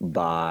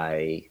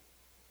by...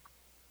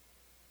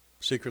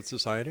 Secret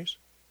societies?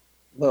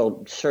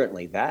 Well,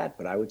 certainly that,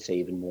 but I would say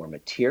even more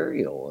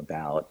material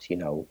about,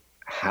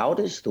 how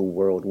does the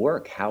world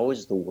work? How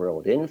is the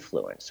world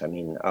influenced? I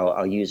mean,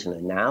 I'll use an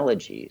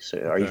analogy. So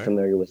are you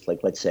familiar with, like,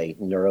 let's say,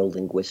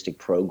 neuro-linguistic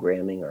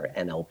programming or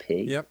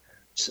NLP? Yep.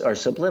 Or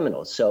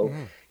subliminals. So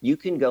you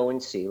can go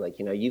and see, like,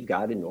 you've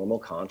got a normal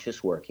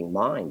conscious working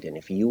mind. And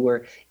if you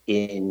were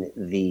in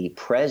the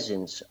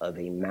presence of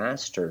a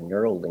master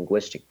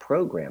neuro-linguistic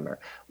programmer,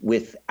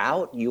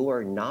 without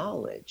your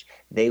knowledge,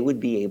 they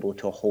would be able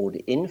to hold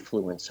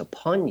influence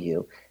upon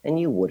you, and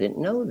you wouldn't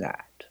know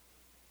that.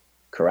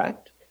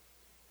 Correct?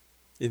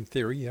 In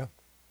theory, yeah.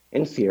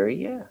 In theory,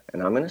 yeah.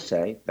 And I'm going to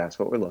say that's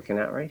what we're looking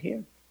at right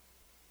here.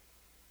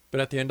 But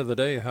at the end of the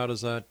day, how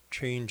does that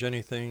change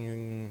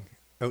anything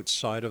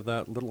outside of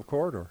that little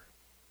corridor?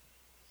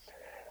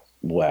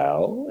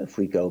 Well, if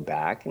we go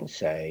back and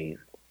say,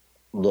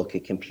 look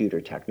at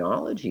computer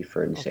technology,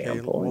 for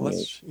example. Okay, well,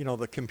 that's,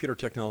 the computer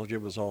technology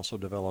was also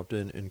developed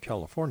in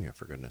California,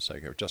 for goodness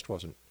sake. It just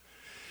wasn't,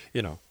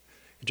 it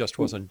just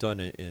wasn't done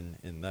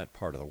in that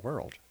part of the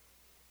world.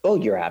 Oh,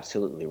 you're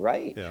absolutely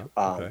right. Yeah,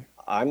 okay.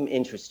 I'm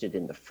interested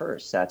in the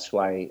first. That's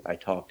why I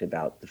talked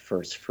about the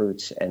first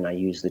fruits and I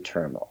use the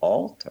term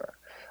altar.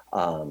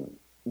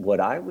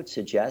 What I would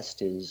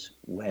suggest is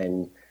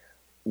when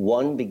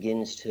one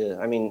begins to,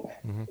 it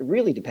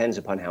really depends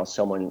upon how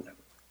someone,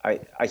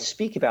 I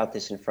speak about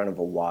this in front of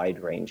a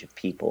wide range of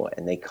people,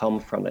 and they come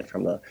from it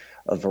from a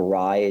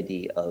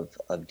variety of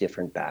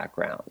different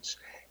backgrounds.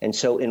 And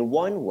so in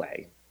one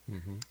way,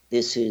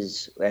 this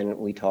is, and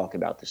we talk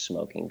about the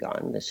smoking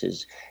gun, this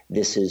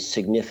is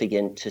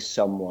significant to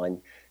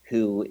someone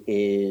who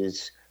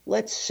is,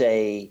 let's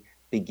say,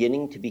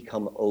 beginning to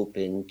become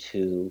open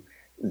to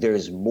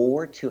there's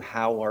more to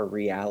how our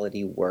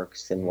reality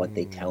works than what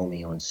they tell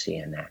me on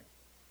CNN.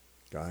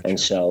 Gotcha. And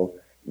so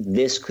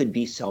this could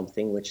be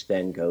something which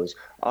then goes,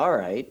 all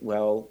right,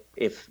 well,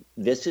 if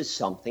this is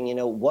something,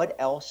 what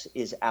else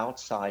is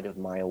outside of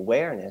my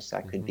awareness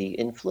that could be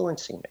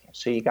influencing me?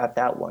 So you got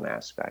that one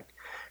aspect.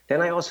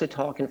 Then I also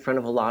talk in front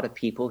of a lot of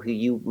people who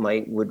you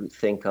would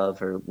think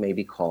of or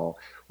maybe call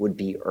would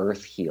be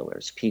earth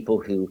healers, people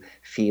who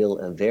feel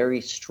a very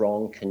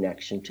strong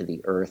connection to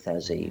the earth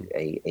as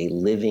a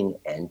living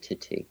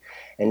entity.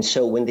 And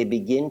so when they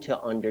begin to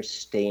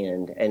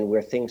understand, and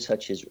where things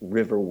such as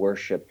river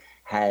worship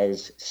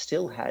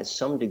still has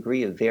some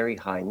degree of very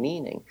high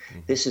meaning,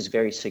 this is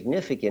very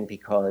significant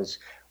because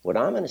what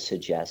I'm going to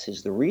suggest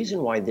is the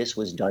reason why this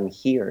was done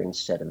here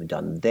instead of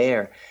done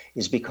there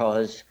is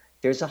because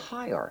there's a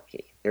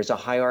hierarchy. There's a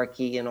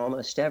hierarchy in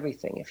almost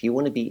everything. If you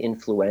want to be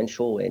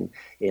influential in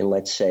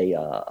let's say,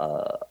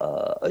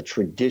 a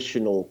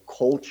traditional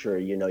culture,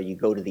 you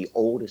go to the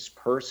oldest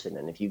person,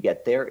 and if you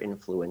get their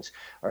influence,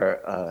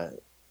 or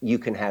you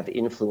can have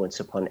influence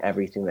upon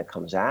everything that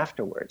comes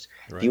afterwards.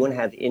 Right. If you want to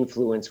have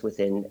influence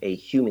within a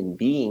human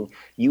being,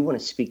 you want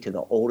to speak to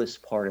the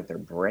oldest part of their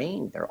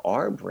brain,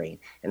 our brain,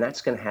 and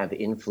that's going to have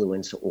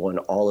influence on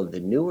all of the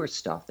newer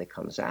stuff that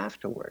comes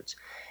afterwards.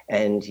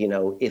 And,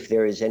 if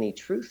there is any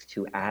truth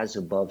to as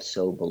above,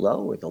 so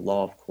below, or the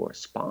law of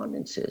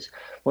correspondences,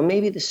 well,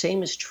 maybe the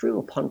same is true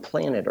upon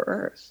planet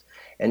Earth.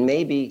 And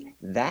maybe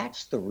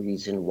that's the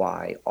reason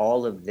why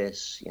all of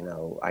this,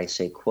 I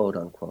say quote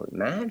unquote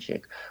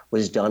magic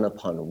was done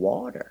upon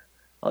water.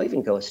 I'll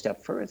even go a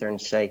step further and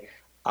say,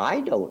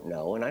 I don't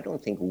know, and I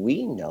don't think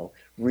we know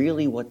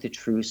really what the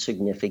true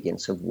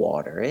significance of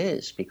water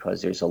is,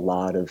 because there's a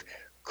lot of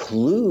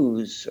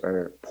clues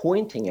are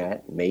pointing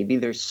at maybe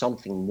there's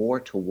something more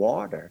to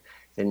water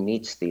than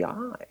meets the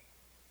eye.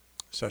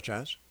 Such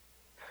as?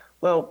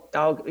 Well,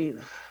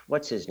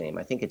 what's his name?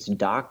 I think it's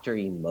Dr.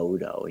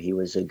 Emoto. He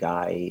was a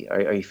guy,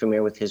 are you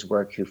familiar with his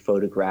work, who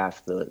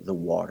photographed the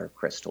water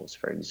crystals,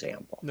 for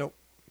example? Nope.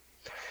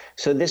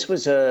 So this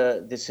is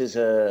a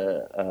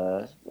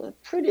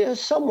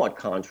somewhat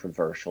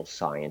controversial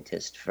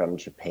scientist from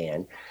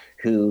Japan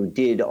who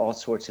did all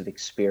sorts of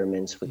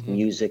experiments with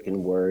music and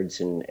words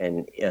and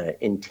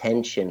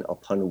intention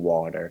upon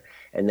water,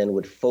 and then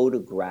would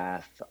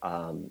photograph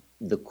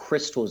the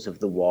crystals of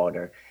the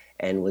water,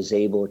 and was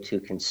able to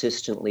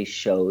consistently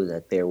show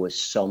that there was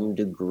some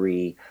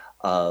degree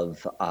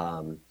of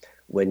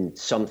when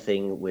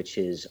something which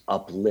is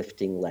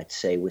uplifting, let's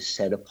say, was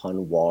set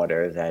upon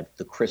water, that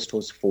the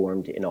crystals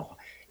formed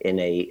in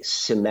a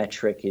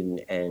symmetric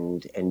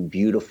and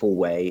beautiful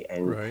way,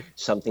 and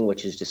something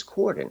which is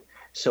discordant.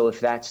 So if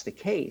that's the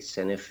case,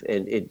 and if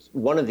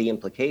one of the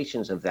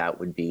implications of that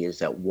would be is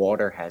that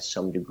water has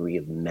some degree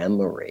of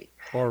memory,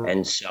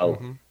 and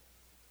so.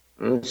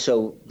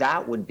 So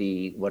that would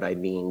be what I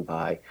mean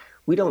by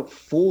we don't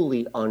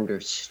fully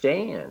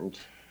understand,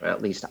 or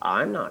at least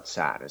I'm not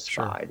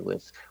satisfied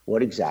with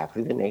what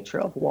exactly the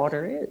nature of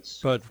water is.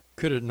 But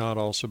could it not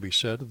also be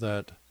said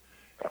that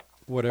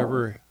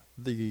whatever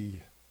the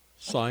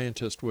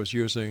scientist was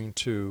using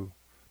to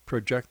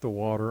project the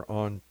water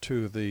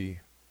onto the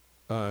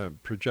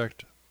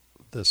project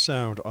the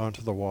sound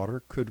onto the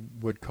water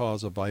would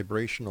cause a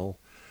vibrational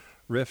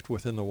rift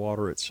within the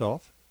water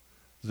itself?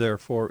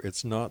 Therefore,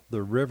 it's not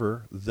the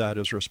river that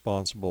is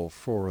responsible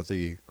for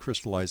the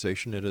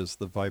crystallization. It is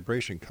the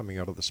vibration coming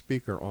out of the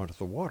speaker onto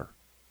the water.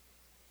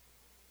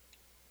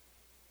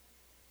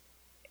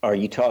 Are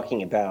you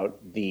talking about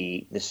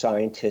the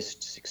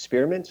scientists'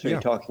 experiments, or are you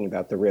talking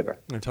about the river?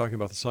 I'm talking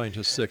about the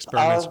scientists'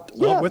 experiments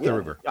with the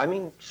river. I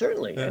mean,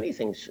 certainly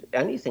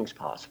anything's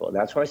possible.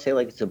 That's why I say,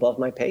 like, it's above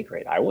my pay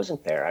grade. I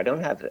wasn't there. I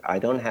don't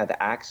have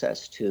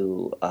access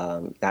to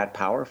that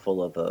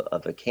powerful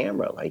of a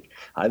camera. Like,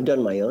 I've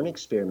done my own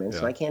experiments,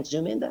 and I can't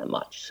zoom in that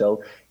much.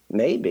 So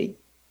maybe.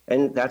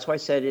 And that's why I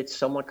said it's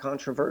somewhat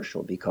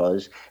controversial,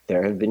 because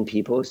there have been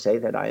people who say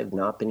that I have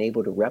not been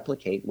able to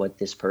replicate what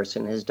this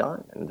person has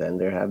done. And then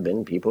there have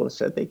been people who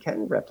said they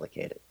can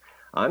replicate it.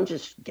 I'm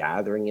just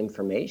gathering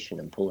information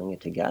and pulling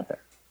it together.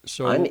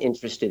 So I'm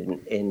interested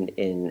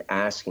in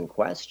asking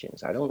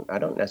questions. I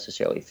don't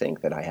necessarily think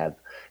that I have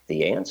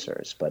the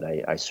answers, but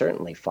I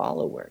certainly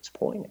follow where it's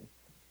pointing.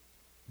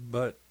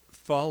 But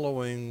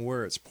following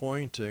where it's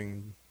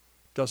pointing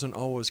doesn't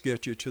always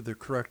get you to the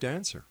correct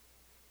answer.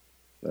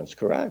 That's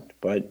correct.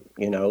 But,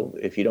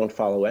 if you don't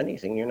follow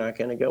anything, you're not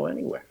going to go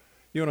anywhere.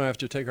 You and I have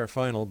to take our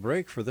final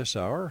break for this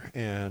hour,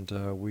 and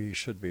we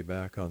should be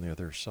back on the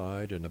other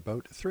side in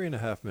about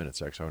 3.5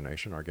 minutes,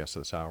 Exonation. Our guest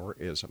this hour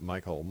is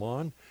Michael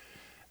WANN.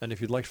 And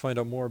if you'd like to find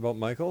out more about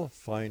Michael,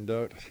 find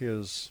out about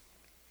his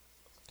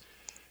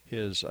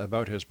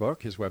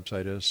book. His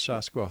website is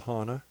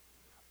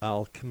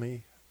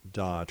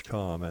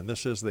SusquehannaAlchemy.com. And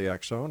this is the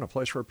X-Zone, a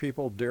place where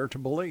people dare to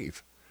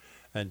believe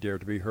and dare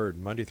to be heard,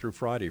 Monday through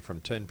Friday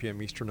from 10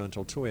 p.m. Eastern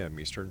until 2 a.m.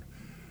 Eastern.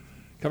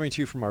 Coming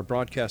to you from our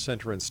broadcast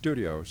center and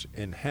studios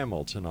in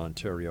Hamilton,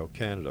 Ontario,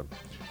 Canada.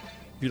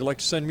 If you'd like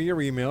to send me your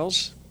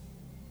emails,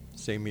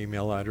 same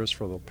email address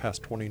for the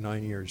past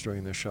 29 years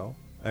doing this show,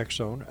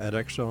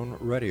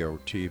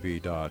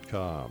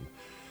 xzone@xzoneradiotv.com.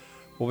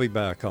 We'll be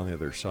back on the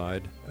other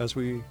side as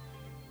we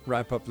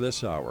wrap up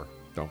this hour.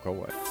 Don't go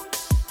away.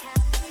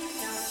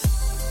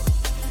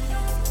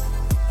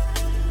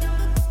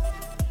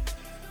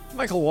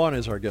 Michael WANN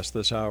is our guest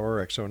this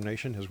hour, X-Zone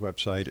Nation. His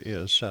website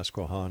is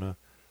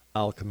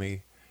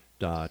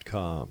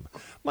SusquehannaAlchemy.com.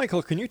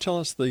 Michael, can you tell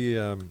us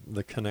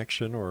the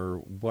connection or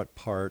what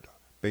part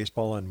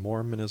baseball and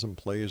Mormonism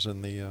plays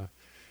in the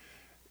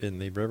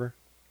river?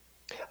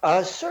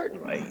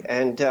 Certainly,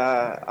 and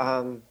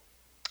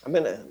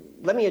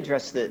let me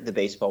address the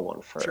baseball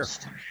one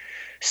first. Sure.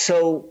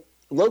 So,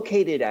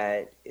 located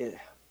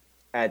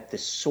at the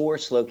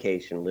source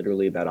location,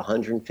 literally about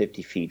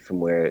 150 feet from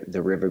where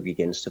the river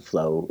begins to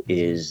flow,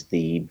 is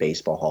the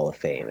Baseball Hall of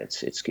Fame.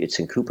 It's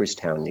in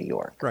Cooperstown, New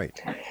York. Right.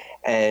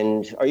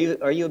 And are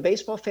you a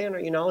baseball fan? Are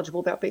you knowledgeable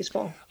about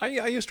baseball? I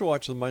used to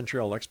watch the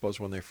Montreal Expos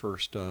when they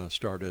first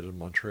started in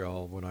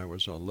Montreal when I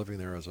was living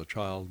there as a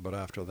child. But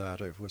after that,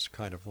 it was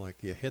kind of like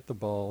you hit the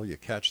ball, you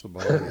catch the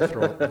ball, you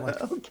throw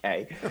it.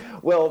 Okay.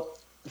 Well,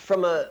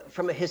 from a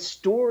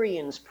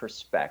historian's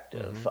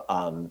perspective,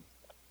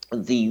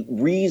 the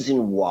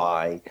reason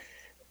why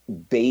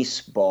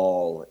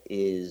baseball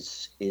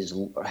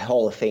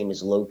Hall of Fame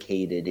is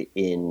located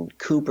in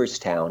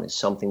Cooperstown is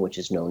something which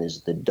is known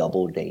as the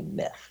Doubleday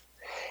myth.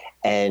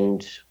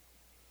 And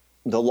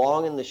the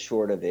long and the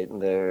short of it, in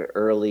the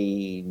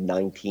early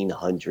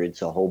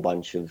 1900s, a whole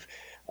bunch of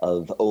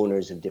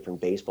owners of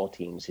different baseball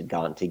teams had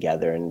gotten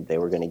together, and they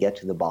were going to get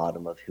to the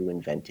bottom of who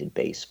invented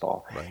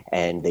baseball. Right.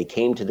 And they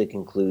came to the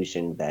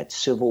conclusion that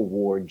Civil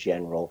War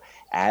General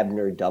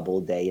Abner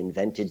Doubleday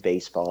invented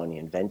baseball, and he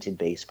invented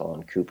baseball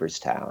in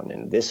Cooperstown.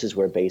 And this is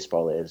where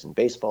baseball is, and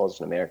baseball is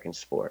an American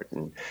sport.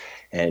 And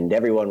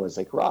everyone was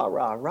like, rah,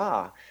 rah,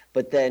 rah.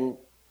 But then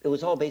it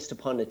was all based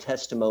upon the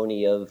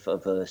testimony of a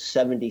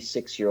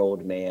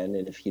 76-year-old man,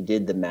 and if you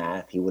did the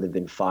math, he would have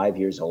been 5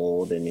 years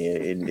old, and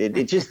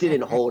it just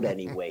didn't hold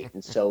any weight.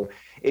 And so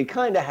it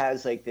kind of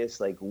has like this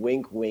like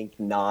wink, wink,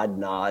 nod,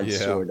 nod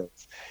sort of,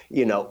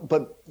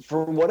 but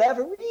for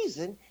whatever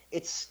reason,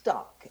 it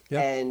stuck. Yeah.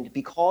 And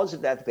because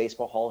of that, the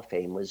Baseball Hall of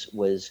Fame was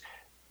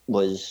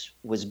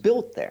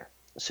built there.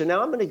 So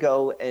now I'm going to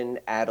go and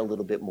add a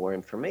little bit more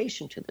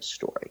information to the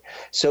story.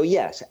 So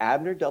yes,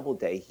 Abner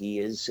Doubleday,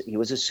 he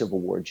was a Civil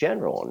War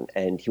general,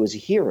 and he was a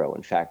hero.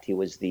 In fact, he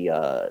was the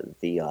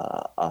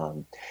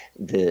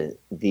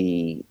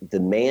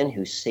man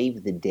who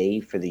saved the day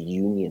for the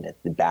Union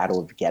at the Battle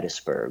of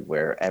Gettysburg,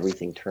 where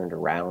everything turned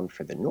around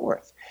for the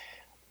North.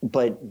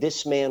 But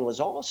this man was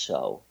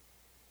also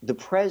the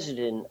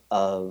president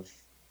of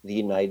the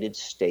United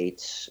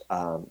States,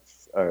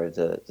 or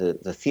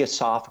the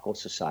Theosophical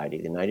Society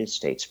of the United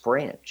States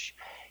branch.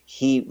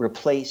 He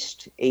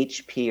replaced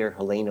H.P. or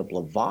Helena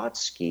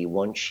Blavatsky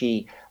once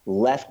she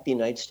left the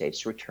United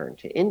States to return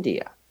to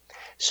India.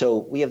 So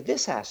we have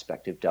this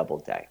aspect of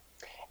Doubleday.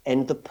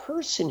 And the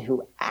person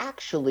who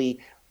actually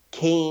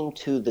came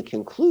to the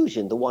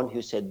conclusion, the one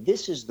who said,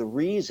 this is the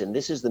reason,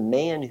 this is the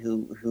man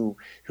who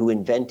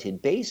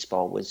invented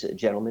baseball, was a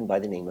gentleman by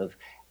the name of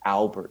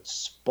Albert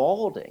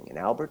Spalding. And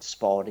Albert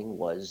Spalding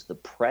was the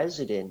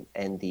president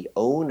and the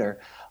owner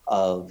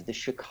of the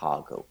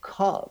Chicago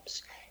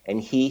Cubs. And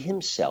he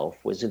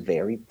himself was a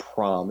very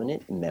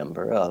prominent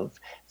member of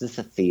the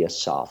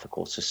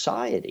Theosophical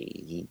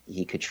Society.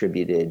 He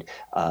contributed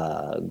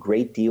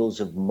great deals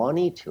of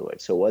money to it.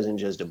 So it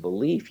wasn't just a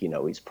belief,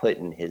 he's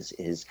putting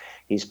his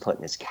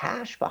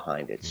cash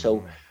behind it.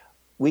 So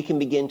we can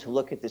begin to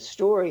look at the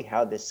story,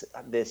 how this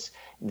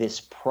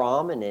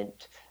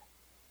prominent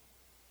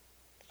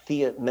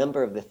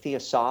member of the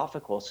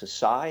Theosophical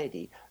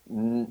Society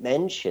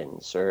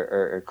mentions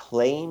or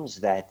claims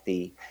that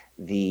the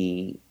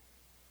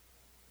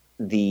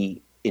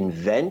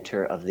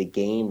inventor of the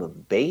game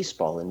of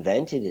baseball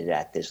invented it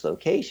at this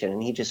location,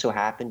 and he just so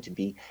happened to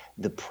be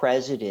the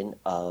president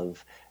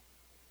of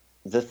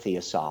the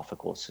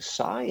Theosophical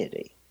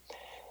Society.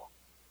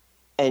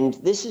 And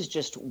this is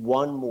just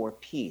one more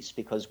piece,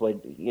 because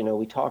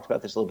we talked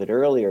about this a little bit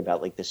earlier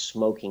about like the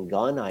smoking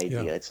gun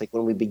idea. Yeah. It's like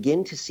when we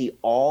begin to see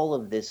all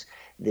of these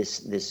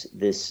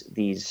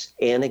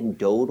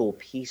anecdotal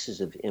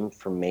pieces of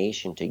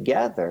information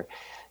together,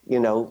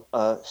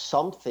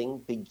 something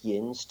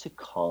begins to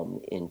come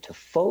into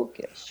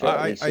focus.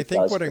 I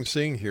think what I'm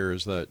seeing here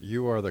is that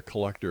you are the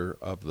collector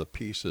of the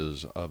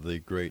pieces of the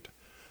great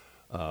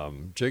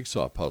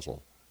jigsaw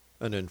puzzle.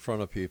 And in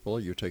front of people,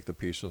 you take the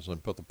pieces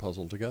and put the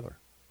puzzle together.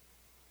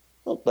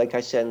 Well, like I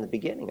said in the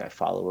beginning, I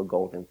follow a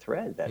golden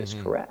thread. That is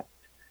correct.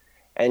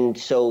 And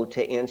so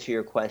to answer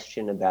your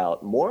question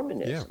about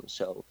Mormonism,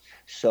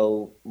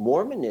 so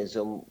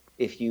Mormonism,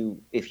 if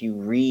you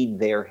read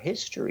their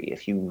history,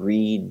 if you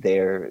read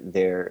their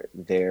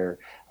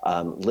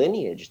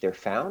lineage, their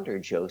founder,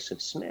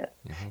 Joseph Smith,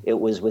 it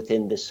was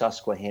within the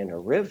Susquehanna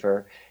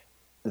River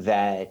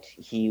that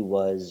he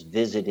was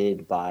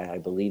visited by, I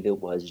believe it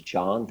was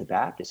John the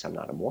Baptist. I'm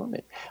not a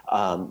Mormon,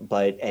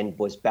 and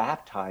was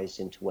baptized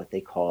into what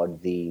they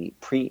called the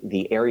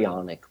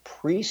Aaronic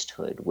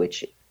priesthood,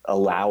 which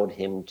allowed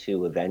him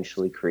to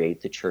eventually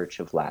create the Church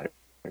of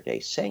Latter-day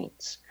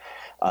Saints.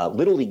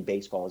 Little League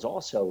Baseball is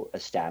also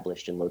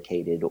established and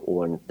located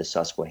on the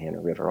Susquehanna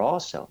River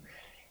also.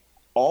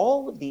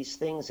 All of these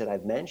things that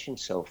I've mentioned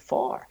so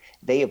far,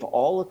 they have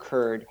all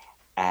occurred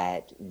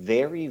at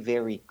very,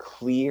 very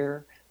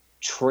clear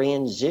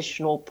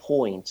transitional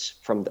points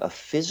from a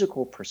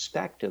physical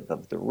perspective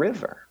of the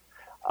river.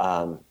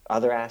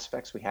 Other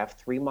aspects, we have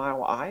 3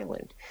 Mile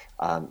Island.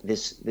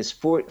 This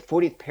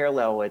 40th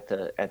parallel at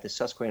the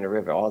Susquehanna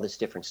River, all this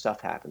different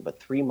stuff happened. But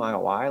 3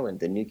 Mile Island,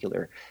 the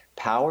nuclear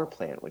power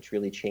plant, which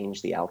really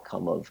changed the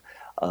outcome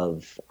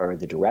or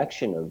the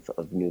direction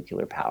of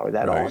nuclear power,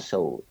 that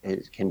also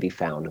can be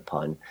found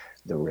upon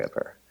the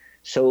river.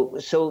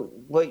 So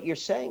what you're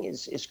saying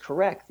is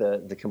correct.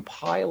 The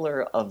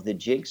compiler of the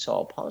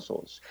jigsaw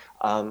puzzles,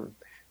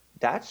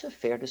 that's a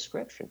fair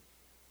description.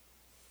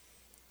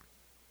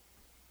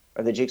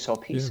 Or the jigsaw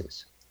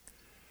pieces.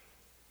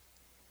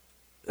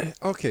 Yeah.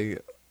 Okay.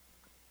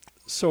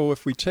 So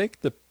if we take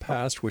the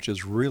past, which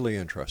is really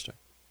interesting.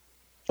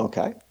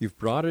 Okay. You've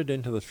brought it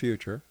into the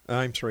future.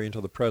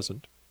 Into the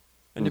present.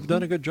 And you've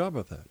done a good job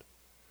of that.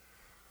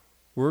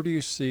 Where do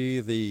you see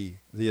the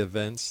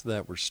events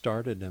that were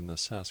started in the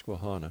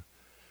Susquehanna?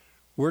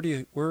 Where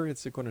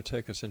is it going to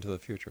take us into the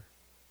future,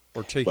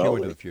 or take you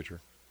into the future?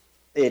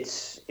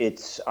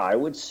 I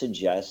would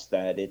suggest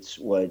that it's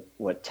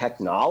what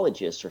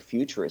technologists or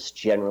futurists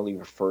generally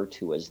refer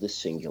to as the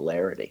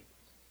singularity.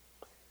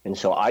 And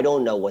so I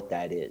don't know what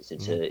that is.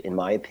 In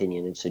my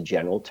opinion, it's a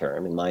general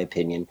term. In my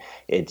opinion,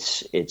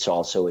 it's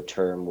also a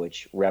term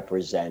which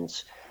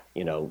represents,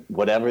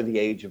 whatever the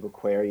age of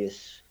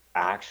Aquarius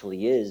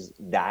actually is,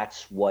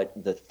 that's what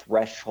the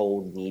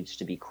threshold needs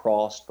to be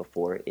crossed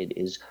before it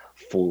is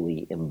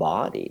fully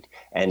embodied.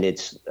 And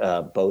it's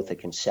both a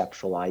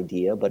conceptual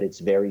idea, but it's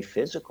very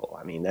physical.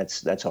 I mean,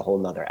 that's a whole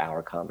nother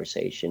hour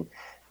conversation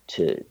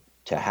to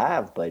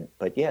have. But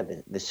yeah,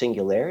 the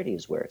singularity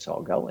is where it's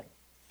all going.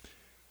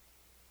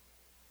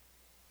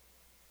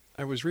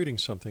 I was reading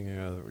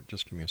something,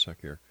 just give me a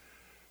sec here.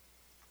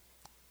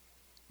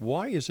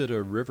 Why is it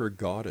a river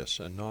goddess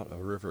and not a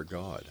river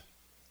god?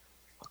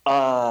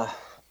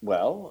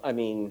 Well, I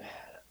mean,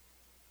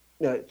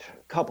 a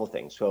couple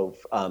things. So,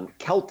 from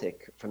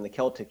the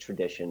Celtic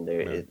tradition,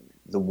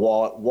 the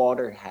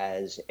water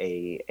has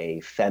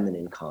a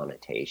feminine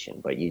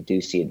connotation, but you do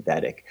see in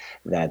Vedic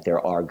that there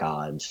are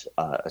gods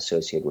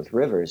associated with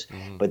rivers.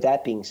 But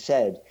that being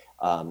said,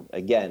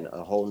 again,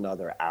 a whole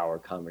nother hour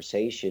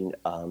conversation.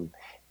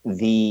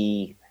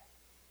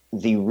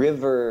 The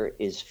river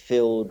is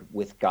filled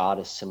with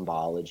goddess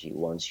symbology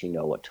once you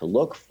know what to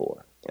look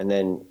for. And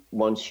then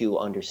once you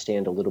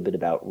understand a little bit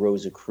about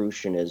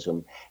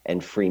Rosicrucianism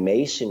and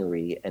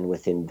Freemasonry, and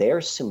within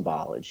their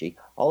symbology,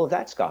 all of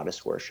that's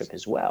goddess worship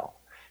as well.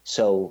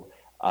 So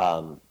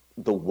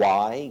the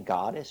why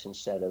goddess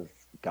instead of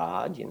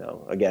God,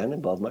 again,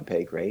 above my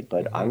pay grade,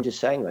 but I'm just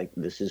saying, like,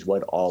 this is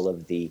what all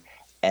of the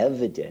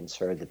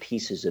evidence or the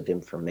pieces of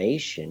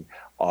information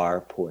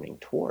are pointing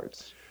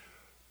towards.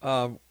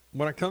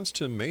 When it comes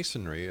to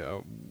Masonry,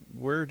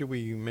 where do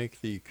we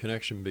make the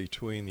connection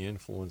between the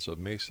influence of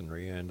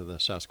Masonry and the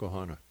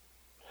Susquehanna?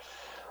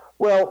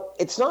 Well,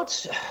 it's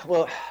not,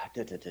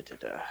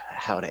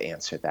 how to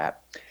answer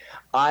that.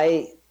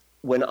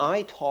 When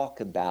I talk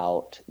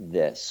about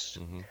this,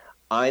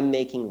 I'm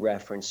making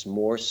reference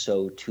more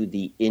so to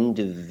the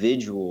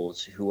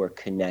individuals who are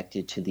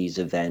connected to these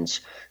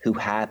events who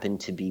happen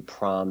to be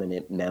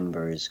prominent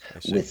members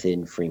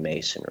within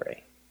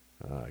Freemasonry.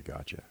 I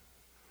gotcha.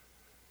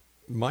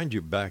 Mind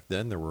you, back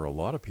then there were a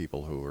lot of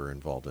people who were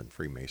involved in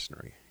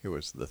Freemasonry. It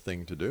was the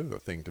thing to do, the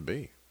thing to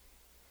be.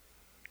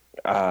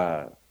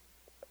 I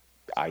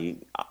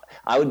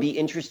would be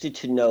interested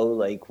to know,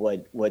 like,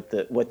 what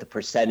the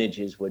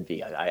percentages would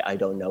be. I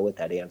don't know what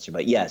that answer,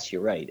 but yes,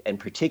 you're right, and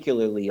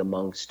particularly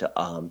amongst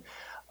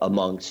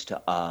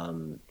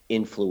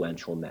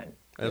influential men,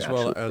 as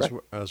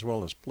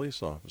well as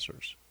police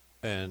officers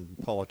and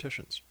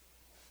politicians.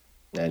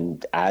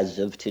 And as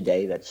of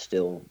today, that's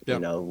still,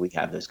 we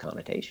have those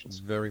connotations.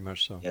 Very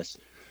much so. Yes,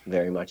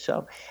 very much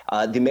so.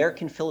 The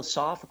American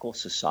Philosophical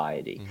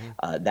Society,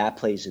 that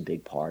plays a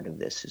big part of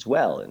this as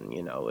well. And,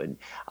 and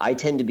I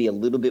tend to be a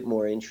little bit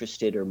more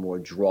interested or more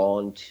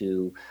drawn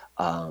to,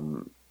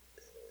 I'm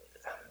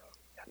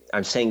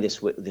saying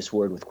this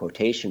word with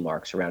quotation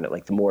marks around it,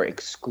 like the more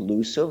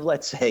exclusive,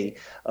 let's say,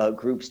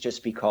 groups,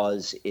 just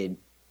because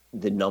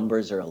the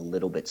numbers are a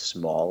little bit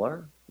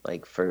smaller.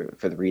 Like for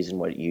the reason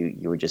what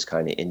you were just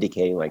kind of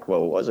indicating, like,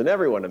 well, wasn't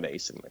everyone a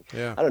Mason?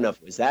 Yeah. I don't know if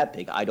it was that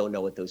big. I don't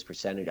know what those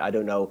percentage. I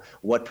don't know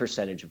what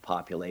percentage of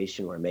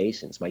population were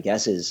Masons. My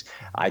guess is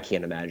I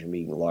can't imagine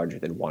being larger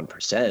than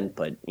 1%.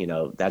 But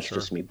that's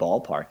just me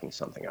ballparking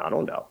something. I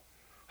don't know.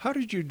 How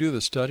did you do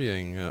the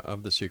studying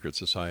of the secret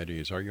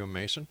societies? Are you a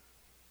Mason?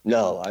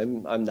 No,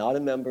 I'm not a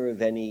member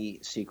of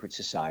any secret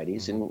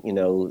societies, and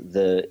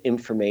the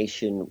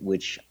information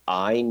which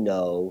I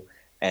know,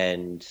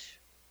 and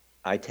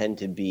I tend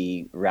to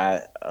be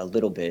a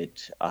little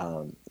bit,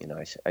 I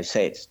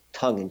say it's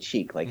tongue in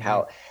cheek, like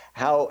how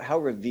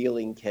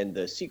revealing can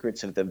the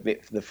secrets of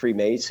the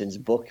Freemasons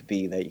book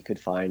be that you could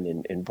find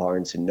in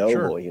Barnes and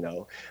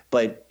Noble,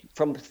 but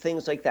from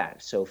things like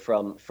that. So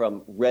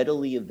from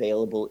readily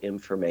available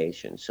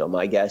information. So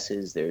my guess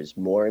is there's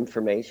more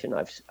information.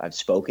 I've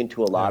spoken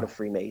to a lot of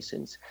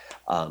Freemasons.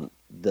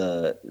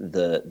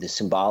 The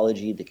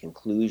symbology, the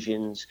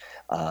conclusions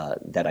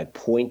that I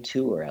point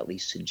to, or at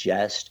least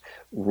suggest,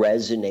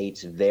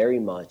 resonates very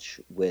much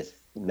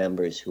with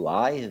members who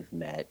I have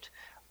met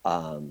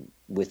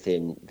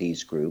within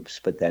these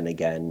groups. But then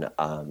again,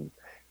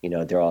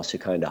 they're also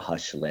kind of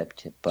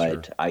hush-lipped.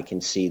 But I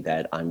can see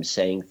that I'm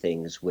saying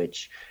things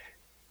which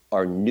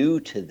are new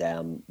to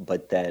them,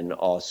 but then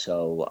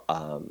also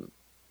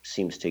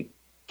seems to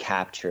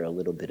capture a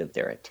little bit of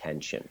their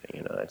attention.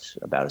 That's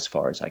about as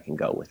far as I can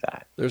go with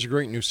that. There's a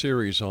great new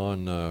series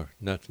on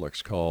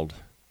Netflix called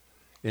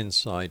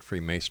Inside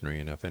Freemasonry,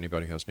 and if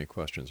anybody has any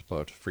questions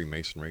about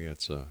Freemasonry,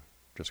 it's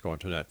just go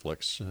onto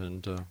Netflix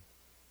and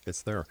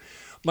it's there.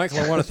 Michael,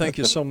 I want to thank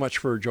you so much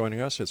for joining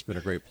us. It's been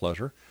a great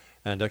pleasure.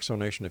 And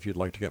Exonation, if you'd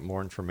like to get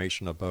more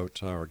information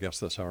about our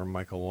guest this hour,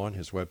 Michael WANN,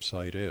 his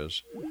website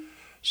is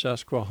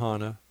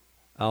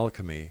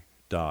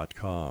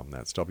SusquehannaAlchemy.com.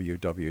 That's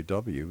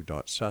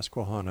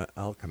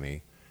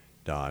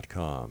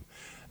www.susquehannaalchemy.com.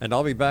 And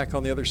I'll be back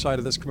on the other side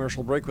of this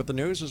commercial break with the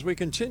news as we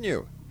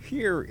continue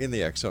here in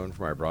the X Zone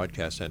from our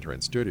broadcast center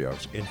and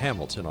studios in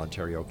Hamilton,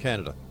 Ontario,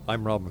 Canada.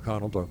 I'm Rob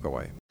McConnell. Don't go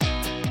away.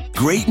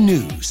 Great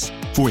news.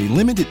 For a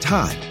limited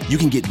time, you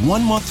can get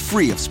 1 month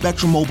free of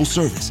Spectrum Mobile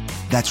service.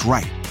 That's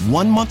right,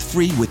 1 month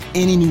free with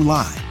any new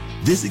line.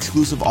 This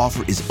exclusive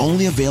offer is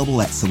only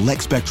available at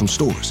select Spectrum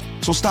stores,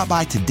 so stop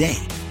by today.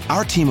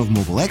 Our team of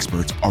mobile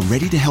experts are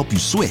ready to help you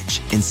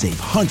switch and save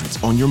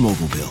hundreds on your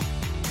mobile bill.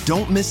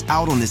 Don't miss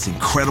out on this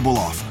incredible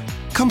offer.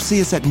 Come see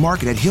us at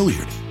Market at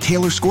Hilliard,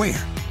 Taylor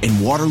Square, and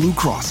Waterloo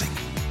Crossing.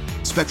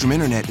 Spectrum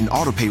Internet and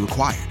autopay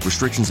required.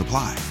 Restrictions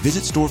apply.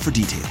 Visit store for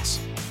details.